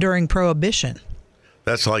 Wow. During Prohibition.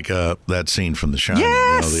 That's like that scene from The Shining.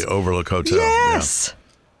 Yes. The Overlook Hotel. Yes.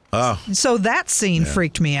 Yeah. Oh. So that scene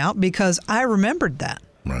freaked me out because I remembered that.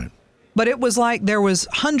 Right. But it was like there was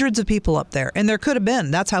hundreds of people up there, and there could have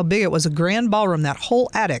been. That's how big it was. A grand ballroom. That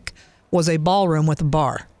whole attic was a ballroom with a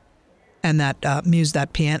bar, and that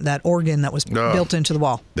piano, that organ that was built into the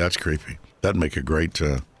wall. That's creepy. That'd make a great,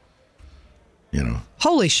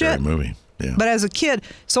 holy shit movie. Yeah. But as a kid,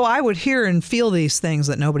 so I would hear and feel these things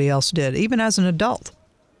that nobody else did. Even as an adult,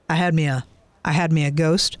 I had me a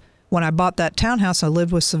ghost. When I bought that townhouse, I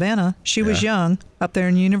lived with Savannah. She was young up there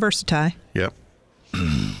in University. Yep.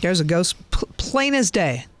 There's a ghost, plain as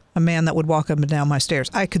day. A man that would walk up and down my stairs.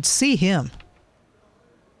 I could see him.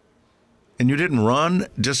 And you didn't run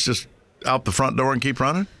just out the front door and keep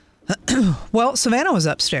running? Well, Savannah was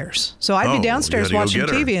upstairs, so I'd be downstairs watching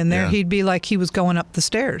TV, and there he'd be like he was going up the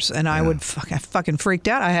stairs, and I would I fucking freaked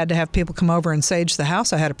out. I had to have people come over and sage the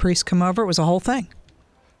house. I had a priest come over. It was a whole thing.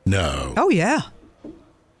 No. Oh yeah.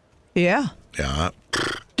 Yeah. Yeah.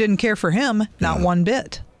 Didn't care for him, not one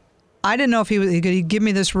bit. I didn't know if he'd give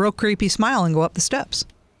me this real creepy smile and go up the steps.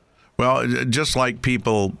 Well, just like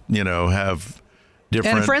people, have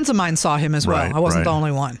different... And friends of mine saw him as well. I wasn't the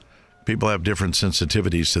only one. People have different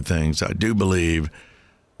sensitivities to things. I do believe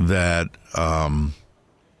that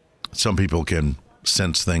some people can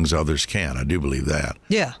sense things others can't. I do believe that.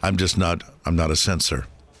 Yeah. I'm not a sensor.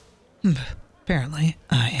 Apparently,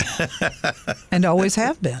 I am. And always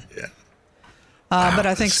have been. Yeah. But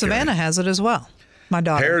I think Savannah has it as well. My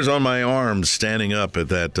daughter. Hairs on my arms standing up at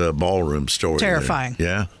that ballroom story. Terrifying. There.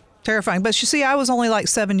 Yeah. Terrifying. But you see, I was only like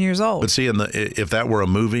 7 years old. But see, if that were a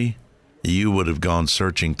movie, you would have gone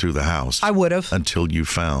searching through the house. I would have. Until you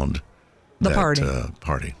found the that,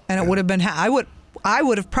 party. And it would have been, I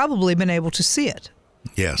would have probably been able to see it.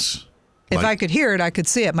 Yes. If I could hear it, I could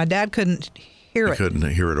see it. My dad couldn't hear it. Couldn't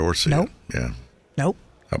hear it or see it. Yeah. Nope.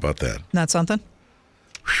 How about that? Not something?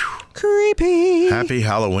 Whew. Creepy. Happy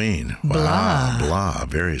Halloween. Wow. Blah.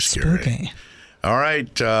 Very scary. Spooky. All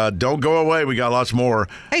right. Don't go away. We got lots more.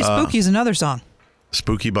 Hey, Spooky's another song.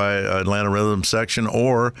 Spooky by Atlanta Rhythm Section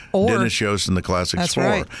or Dennis Yost and the Classics 4.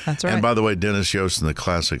 Right. That's right. And by the way, Dennis Yost and the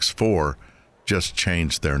Classics 4 just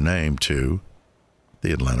changed their name to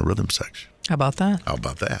the Atlanta Rhythm Section. How about that? How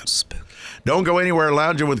about that? Spooky. Don't go anywhere.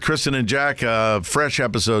 Lounging with Kristen and Jack. Fresh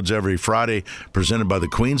episodes every Friday, presented by the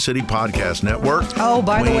Queen City Podcast Network. Oh,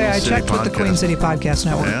 by the way, I checked with the Queen City Podcast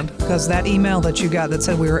Network. Because that email that you got that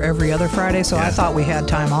said we were every other Friday, so I thought we had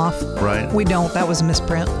time off. Right. We don't. That was a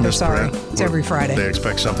misprint. They're sorry. It's every Friday. They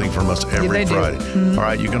expect something from us every Friday. Mm-hmm. All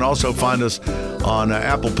right. You can also find us on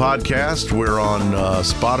Apple Podcast. We're on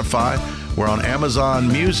Spotify. We're on Amazon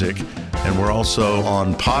Music. And we're also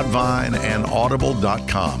on Podvine and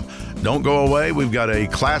Audible.com. Don't go away. We've got a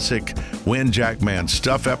classic Win Jackman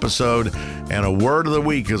Stuff episode and a word of the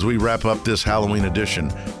week as we wrap up this Halloween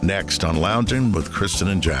edition next on Lounging with Kristen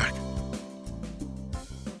and Jack.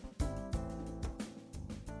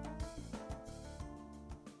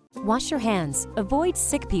 Wash your hands, avoid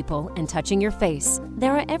sick people, and touching your face.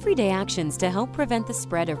 There are everyday actions to help prevent the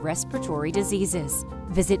spread of respiratory diseases.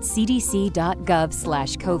 Visit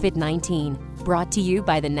cdc.gov/COVID-19. Brought to you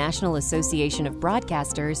by the National Association of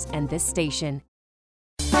Broadcasters and this station.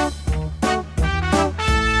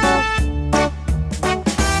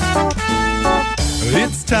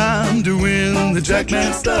 It's time to win the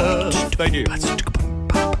Jackman stuff. Thank you.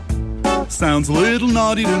 Sounds a little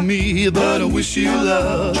naughty to me, but I wish you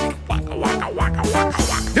luck.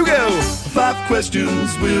 Here we go. 5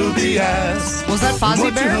 questions will be asked. Was that Fozzie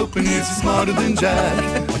What Bear? you're hoping is smarter than Jack.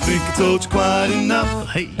 I think I told you quite enough.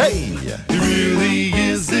 Hey, it really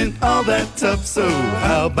isn't all that tough. So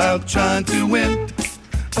how about trying to win?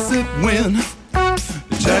 Win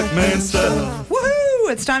the Jackman stuff.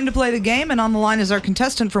 Woohoo! It's time to play the game, and on the line is our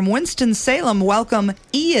contestant from Winston-Salem. Welcome,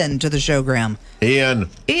 Ian, to the showgram. Ian.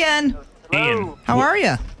 Ian, Hello. how are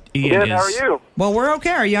you? Good, how are you? Well, we're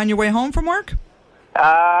okay. Are you on your way home from work?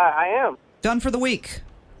 I am. Done for the week.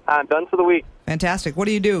 I'm done for the week. Fantastic. What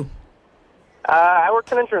do you do? I work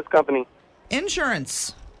for an insurance company.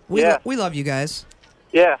 Insurance. Yeah. We love you guys.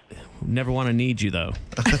 Yeah. Never want to need you, though.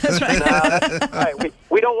 That's right. That's right.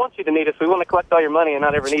 We don't want you to need us. We want to collect all your money and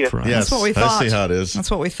not ever need us. Right. Yes, That's what we thought. I see how it is. That's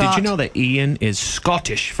what we thought. Did you know that Ian is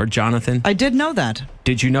Scottish for Jonathan? I did know that.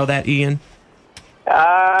 Did you know that, Ian?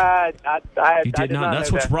 I You did not. That's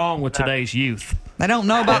know what's that. wrong with No. today's youth. I don't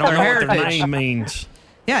know They about don't their know what their heritage. name means.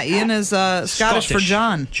 Yeah, Ian is Scottish for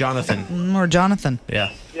John. Jonathan. Or Jonathan. Yeah.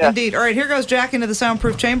 Yeah. Indeed. All right, here goes Jack into the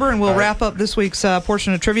soundproof chamber, and we'll wrap up this week's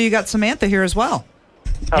portion of trivia. You got Samantha here as well.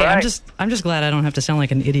 All Hey, right. I'm just glad I don't have to sound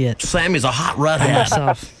like an idiot Sammy's a hot redhead.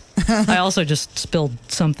 myself. I also just spilled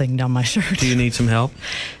something down my shirt. Do you need some help?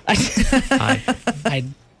 I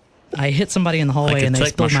hit somebody in the I hallway could and they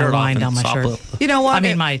take my spilled my shirt off wine and down my sop shirt. up. You know what? I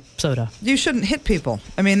mean, my soda. You shouldn't hit people.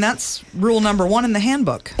 I mean, that's rule number 1 in the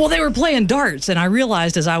handbook. Well, they were playing darts, and I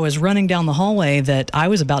realized as I was running down the hallway that I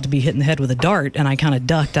was about to be hit in the head with a dart, and I kind of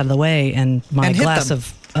ducked out of the way, and my And hit glass them.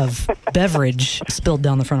 of beverage spilled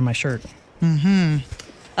down the front of my shirt.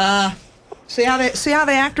 See how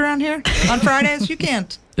they act around here on Fridays? You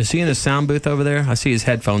can't. Is he in the sound booth over there? I see his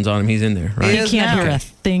headphones on him. He's in there, He right? You is can't now. hear a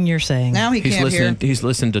thing you're saying. Now he He's can't listening. hear. He's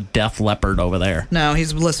listening to Def Leppard over there. No,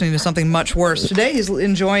 he's listening to something much worse. Today he's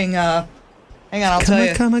enjoying. Hang on, I'll tell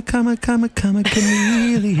you. Come a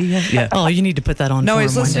chameleon. Yeah. Oh, you need to put that on. No, for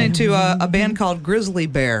he's him one listening day. to a band called Grizzly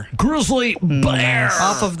Bear Grizzly Bear.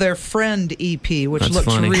 off of their Friend EP, which That's looks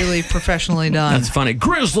funny. really professionally done. That's funny.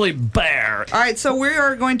 Grizzly Bear. All right, so we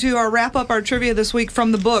are going to wrap up our trivia this week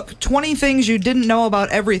from the book 20 Things You Didn't Know About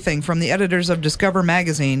Everything from the editors of Discover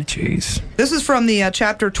Magazine. Jeez. This is from the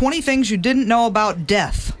chapter 20 Things You Didn't Know About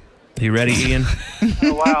Death. You ready, Ian?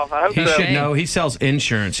 Oh, wow. I hope He so. should know. He sells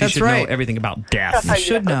insurance. He That's should right. know everything about death. You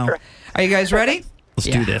should know. that's right. Are you guys ready? Let's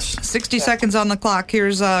do this. 60 seconds on the clock.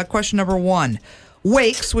 Here's question number 1.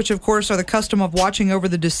 Wakes, which of course are the custom of watching over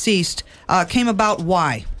the deceased, came about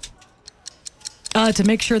why? To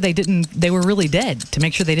make sure they were really dead. To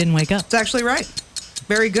make sure they didn't wake up. It's actually right.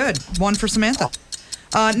 Very good. 1 for Samantha.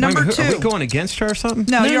 Number Wait a minute, 2. Are we going against her or something?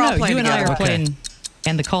 No, you're all no. playing You and I together. are playing,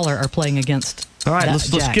 and the caller are playing against. All right, let's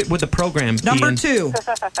Jack. get with the program. Number Ian. 2.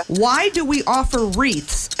 Why do we offer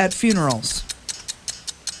wreaths at funerals?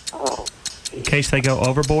 In case they go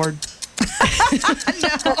overboard.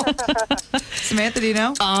 Samantha, do you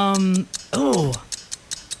know? Oh,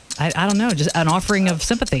 I don't know. Just an offering of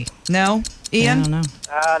sympathy. No? I Ian? don't know.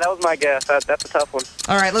 That was my guess. That's a tough one.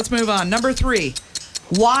 All right, let's move on. Number 3.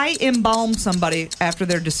 Why embalm somebody after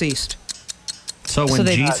they're deceased? So when So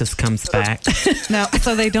they- Jesus comes back, No,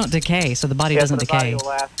 So they don't decay. So the body Yeah, doesn't so the body decay. will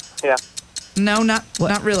last. Yeah. no, not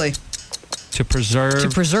really. to preserve, To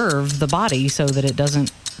preserve the body so that it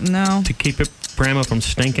doesn't. No. to keep it grandma from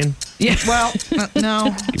stinking, Yeah. Well,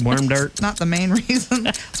 no, worm dirt. not the main reason.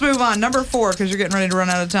 Let's move on. Number 4, because you're getting ready to run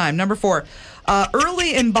out of time. Number 4.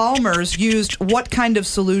 Early embalmers used what kind of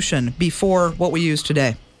solution before what we use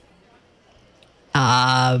today?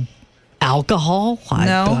 Alcohol.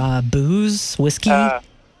 No. Booze. Whiskey.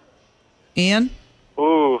 Ian?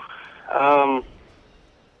 Ooh.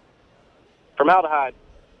 Formaldehyde.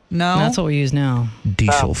 No. That's what we use now.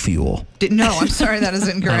 Diesel fuel. No, I'm sorry, that is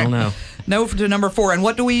incorrect. I don't know. No to number 4. And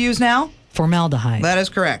what do we use now? Formaldehyde. That is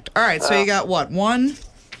correct. All right, so you got what? 1,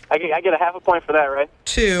 I get a half a point for that, right?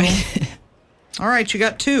 2. All right, you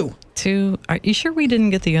got 2. Are you sure we didn't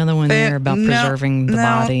get the other one there about No, preserving the no,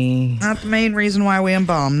 body? Not the main reason why we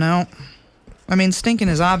embalm, no. I mean, stinking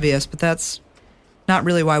is obvious, but that's not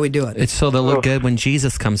really why we do it. It's so they'll look good when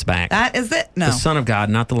Jesus comes back. That is it? No. The Son of God,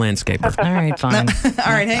 not the landscaper. All right, fine.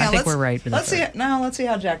 All right, hang on. I think we're right. Let's see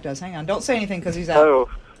how Jack does. Hang on. Don't say anything because he's out. Oh.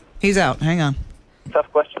 He's out. Hang on.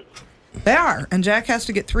 Tough question. They are, and Jack has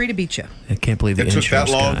to get 3 to beat you. I can't believe the It took that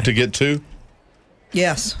insurance long guy. to get 2?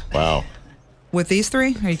 Yes. Wow. With these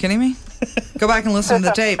 3? Are you kidding me? Go back and listen to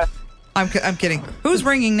the tape. I'm kidding. Who's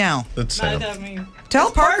ringing now? That's Sam.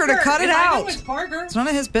 Tell Parker to cut it out. It's Parker. It's none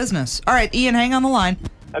of his business. All right, Ian, hang on the line.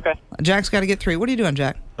 Okay. Jack's got to get 3. What are you doing,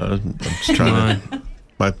 Jack? I'm just trying to.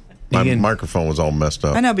 My Ian- microphone was all messed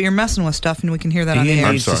up. I know, but you're messing with stuff, and we can hear that on the Ian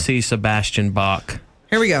air. needs to sorry. see Sebastian Bach.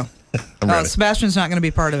 Here we go. I'm ready. Sebastian's not going to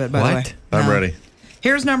be part of it, by the way. What? I'm No. ready.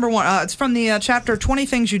 Here's number 1. It's from the chapter 20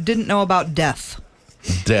 Things You Didn't Know About Death.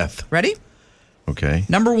 Death. Ready? Okay.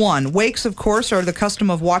 Number 1. Wakes, of course, are the custom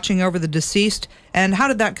of watching over the deceased. And how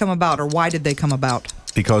did that come about, or why did they come about?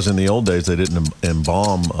 Because in the old days they didn't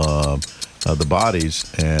embalm the bodies,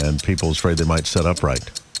 and people was afraid they might set upright.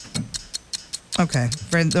 Okay.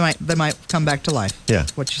 They might come back to life. Yeah.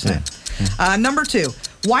 What you saying. Number 2.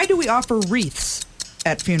 Why do we offer wreaths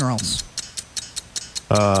at funerals?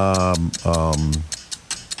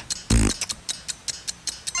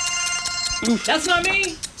 That's not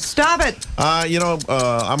me. Stop it.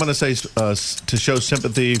 I'm going to say to show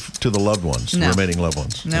sympathy to the loved ones, No. the remaining loved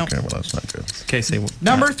ones. No. Okay, well, that's not good. In case they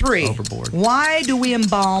Number 3. overboard. Why do we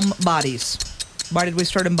embalm bodies? Why did we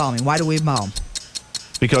start embalming? Why do we embalm?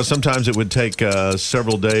 Because sometimes it would take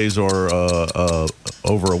several days or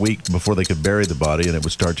over a week before they could bury the body, and it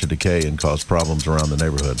would start to decay and cause problems around the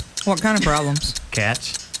neighborhood. What kind of problems?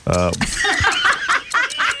 Cats.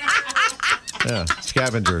 Yeah,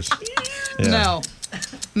 scavengers. Yeah.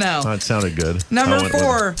 No. Oh, it sounded good. I Number went with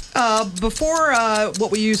 4. Before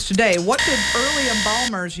what we use today, what did early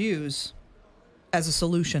embalmers use as a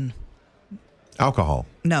solution? it. Alcohol.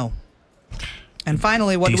 No. And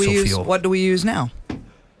finally, what do we Diesel use? fuel. What do we use now?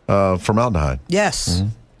 Formaldehyde. Yes.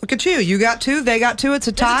 Look at you. You got 2. They got 2. It's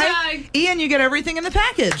a tie. tie. Ian, you get everything in the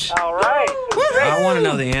package. All right. I want to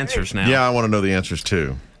know the answers now. Yeah, I want to know the answers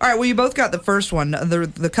too. All right. Well, you both got the first one.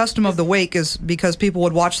 The custom of the wake is because people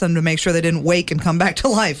would watch them to make sure they didn't wake and come back to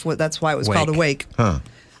life. That's why it was called a wake. Huh.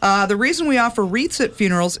 The reason we offer wreaths at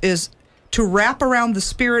funerals is to wrap around the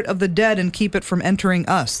spirit of the dead and keep it from entering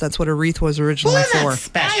us. That's what a wreath was originally for.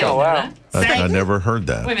 Special. Oh, wow. I never heard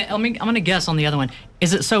that. Wait a minute. I'm going to guess on the other one.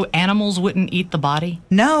 Is it so animals wouldn't eat the body?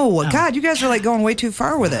 No, God, you guys are like going way too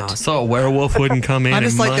far with it. So a werewolf wouldn't come in I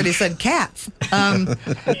just and like munch? that he said cats.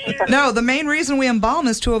 No, the main reason we embalm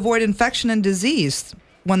is to avoid infection and disease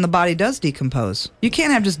when the body does decompose. You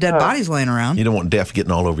can't have just dead bodies laying around. You don't want death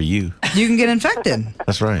getting all over you. You can get infected.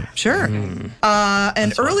 That's right. Sure.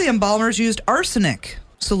 And early embalmers used arsenic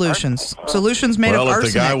solutions. Solutions made Well, of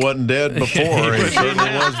if the arsenic. guy wasn't dead before, he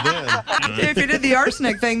certainly was then. If you did the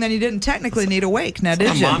arsenic thing, then you didn't technically need a wake. Now, My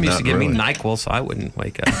did you? mom used to Not give me really. NyQuil, so I wouldn't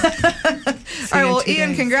wake up. All right, well,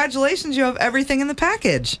 Ian, congratulations. You have everything in the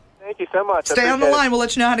package. Thank you so much. I Stay on the appreciate line. We'll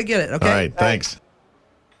let you know how to get it, okay? All right, thanks.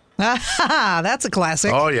 That's a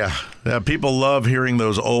classic. Oh, yeah. People love hearing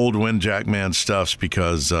those old Wind Jackman stuffs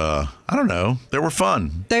because, I don't know, they were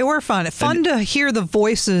fun. They were fun. Fun to hear the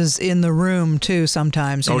voices in the room, too,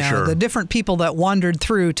 sometimes. You Oh, know, sure. the different people that wandered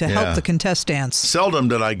through to Yeah. help the contestants. Seldom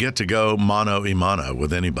did I get to go mano y mano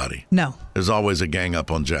with anybody. No. There's always a gang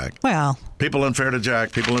up on Jack. Well, People unfair to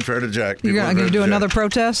Jack. People unfair to Jack. you're People going unfair to do Jack. another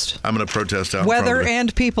protest? I'm going to protest out in Weather front of it.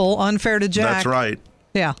 and people unfair to Jack. That's right.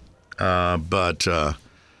 Yeah. But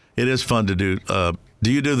it is fun to do.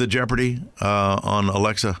 Do you do the Jeopardy on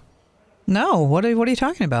Alexa? No. What are you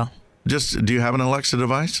talking about? Do you have an Alexa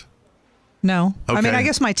device? No. I mean, Okay. I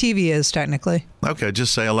guess my TV is technically. Okay,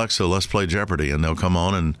 just say, Alexa, let's play Jeopardy, and they'll come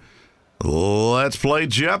on and let's play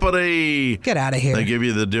Jeopardy. Get out of here. They give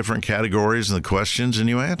you the different categories and the questions, and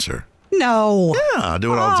you answer. No. Yeah, I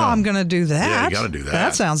do it all the time. I'm going to do that. Yeah, you got to do that.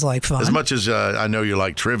 That sounds like fun. As much as I know you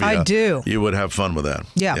like trivia, I do. You would have fun with that.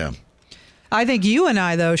 Yeah. I think you and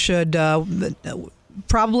I, though, should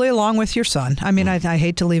probably along with your son. I mean, I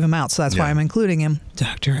hate to leave him out, so that's why Yeah. I'm including him.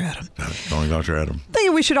 Dr. Adam. Only Dr. Adam. I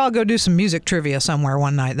think we should all go do some music trivia somewhere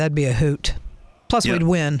one night. That'd be a hoot. Plus, Yeah. we'd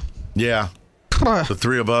win. Yeah. The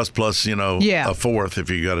three of us plus, Yeah. a fourth if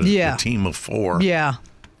you got a team of four. Yeah.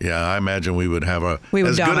 Yeah, I imagine we would have We would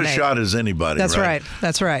as good a dominate. shot as anybody. That's right.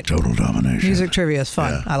 That's right. Total domination. Music trivia is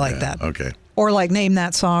fun. Yeah, I like yeah, that. Okay. Or like name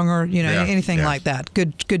that song or, Yeah, anything yeah. like that.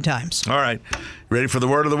 Good times. All right. Ready for the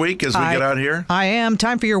word of the week as we get out here? I am.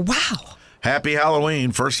 Time for your wow. Happy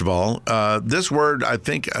Halloween, first of all. This word,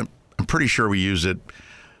 I'm pretty sure we used it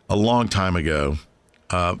a long time ago,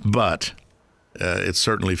 but it's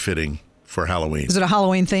certainly fitting for Halloween. Is it a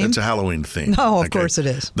Halloween theme? It's a Halloween theme. No, of course it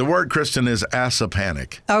is. The word, Kristen, is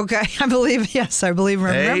asapanic. Okay. I believe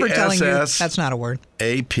remember telling you ASS. that's not a word.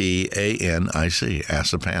 APANIC,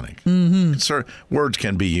 asapanic. Mm-hmm. Words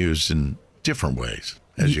can be used in different ways.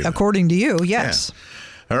 as you know. According to you, yes.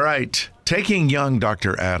 Yeah. All right. Taking young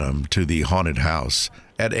Dr. Adam to the haunted house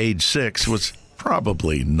at age 6 was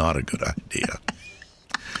probably not a good idea.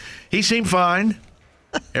 He seemed fine.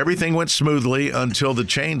 Everything went smoothly until the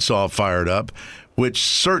chainsaw fired up, which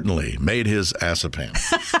certainly made his ass a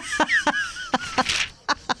pants.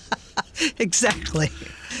 Exactly.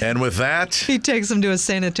 And with that, he takes him to a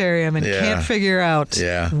sanitarium and can't figure out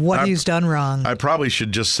what he's done wrong. I probably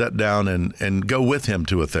should just sit down and go with him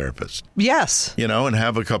to a therapist. Yes. And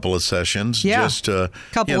have a couple of sessions. Yeah. Just to,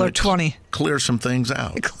 couple or 20. Clear some things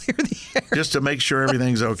out. Clear the air. Just to make sure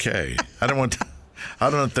everything's okay. I don't want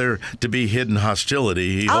there to be hidden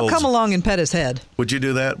hostility. I'll come along and pet his head. Would you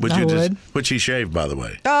do that? Which he shaved, by the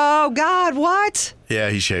way. Oh, God, what? Yeah,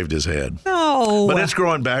 he shaved his head. No. But it's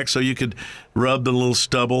growing back, so you could rub the little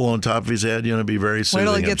stubble on top of his head. Be very soothing.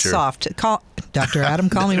 Wait till it gets soft. Dr. Adam,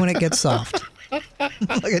 call me when it gets soft. Look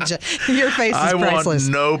at you. Your face is priceless. I want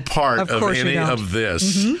no part of any of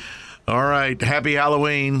this. Mm-hmm. All right. Happy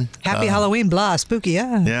Halloween. Happy Halloween, blah, spooky,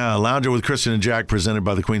 yeah. Yeah, Lounger with Kristen and Jack, presented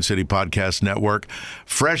by the Queen City Podcast Network.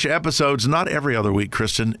 Fresh episodes, not every other week,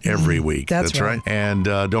 Kristen, every week. That's right. And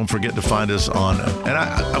don't forget to find us on, and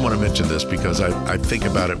I want to mention this because I think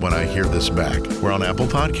about it when I hear this back. We're on Apple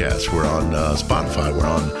Podcasts. We're on Spotify. We're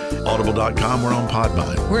on Audible.com. We're on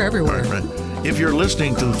Podvine. We're everywhere. Right. If you're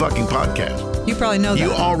listening to the fucking podcast, you probably know that.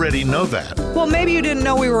 You already know that. Well, maybe you didn't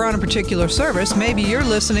know we were on a particular service. Maybe you're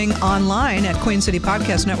listening online at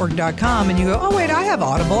QueenCityPodcastNetwork.com and you go, oh, wait, I have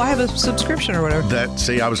Audible. I have a subscription or whatever.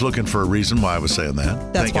 See, I was looking for a reason why I was saying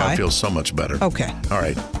that. That's why. I feel so much better. Okay. All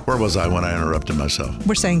right. Where was I when I interrupted myself?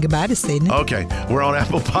 We're saying goodbye to Sydney. Okay. We're on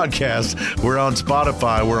Apple Podcasts. We're on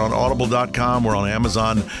Spotify. We're on Audible.com. We're on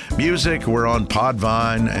Amazon Music. We're on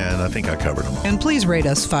Podvine. And I think I covered them all. And please rate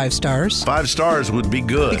us 5 stars. 5 stars would be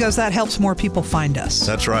good. Because that helps more people find us.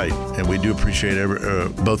 That's right. And we do appreciate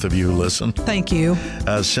both of you who listen. Thank you.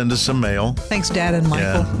 Send us some mail. Thanks, Dad and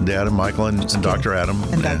Michael. Yeah, Dad and Michael and Dr. Adam.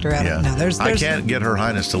 And Dr. Adam. Yeah. No, there's I can't get Her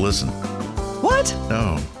Highness to listen. What?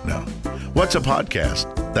 No. What's a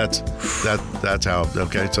podcast? That's how.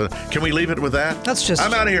 Okay, so can we leave it with that? That's just.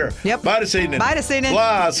 I'm out of here. Yep. Bye this evening. Bye this evening.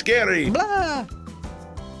 Blah, scary. Blah.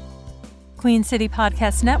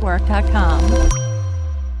 QueenCityPodcastNetwork.com.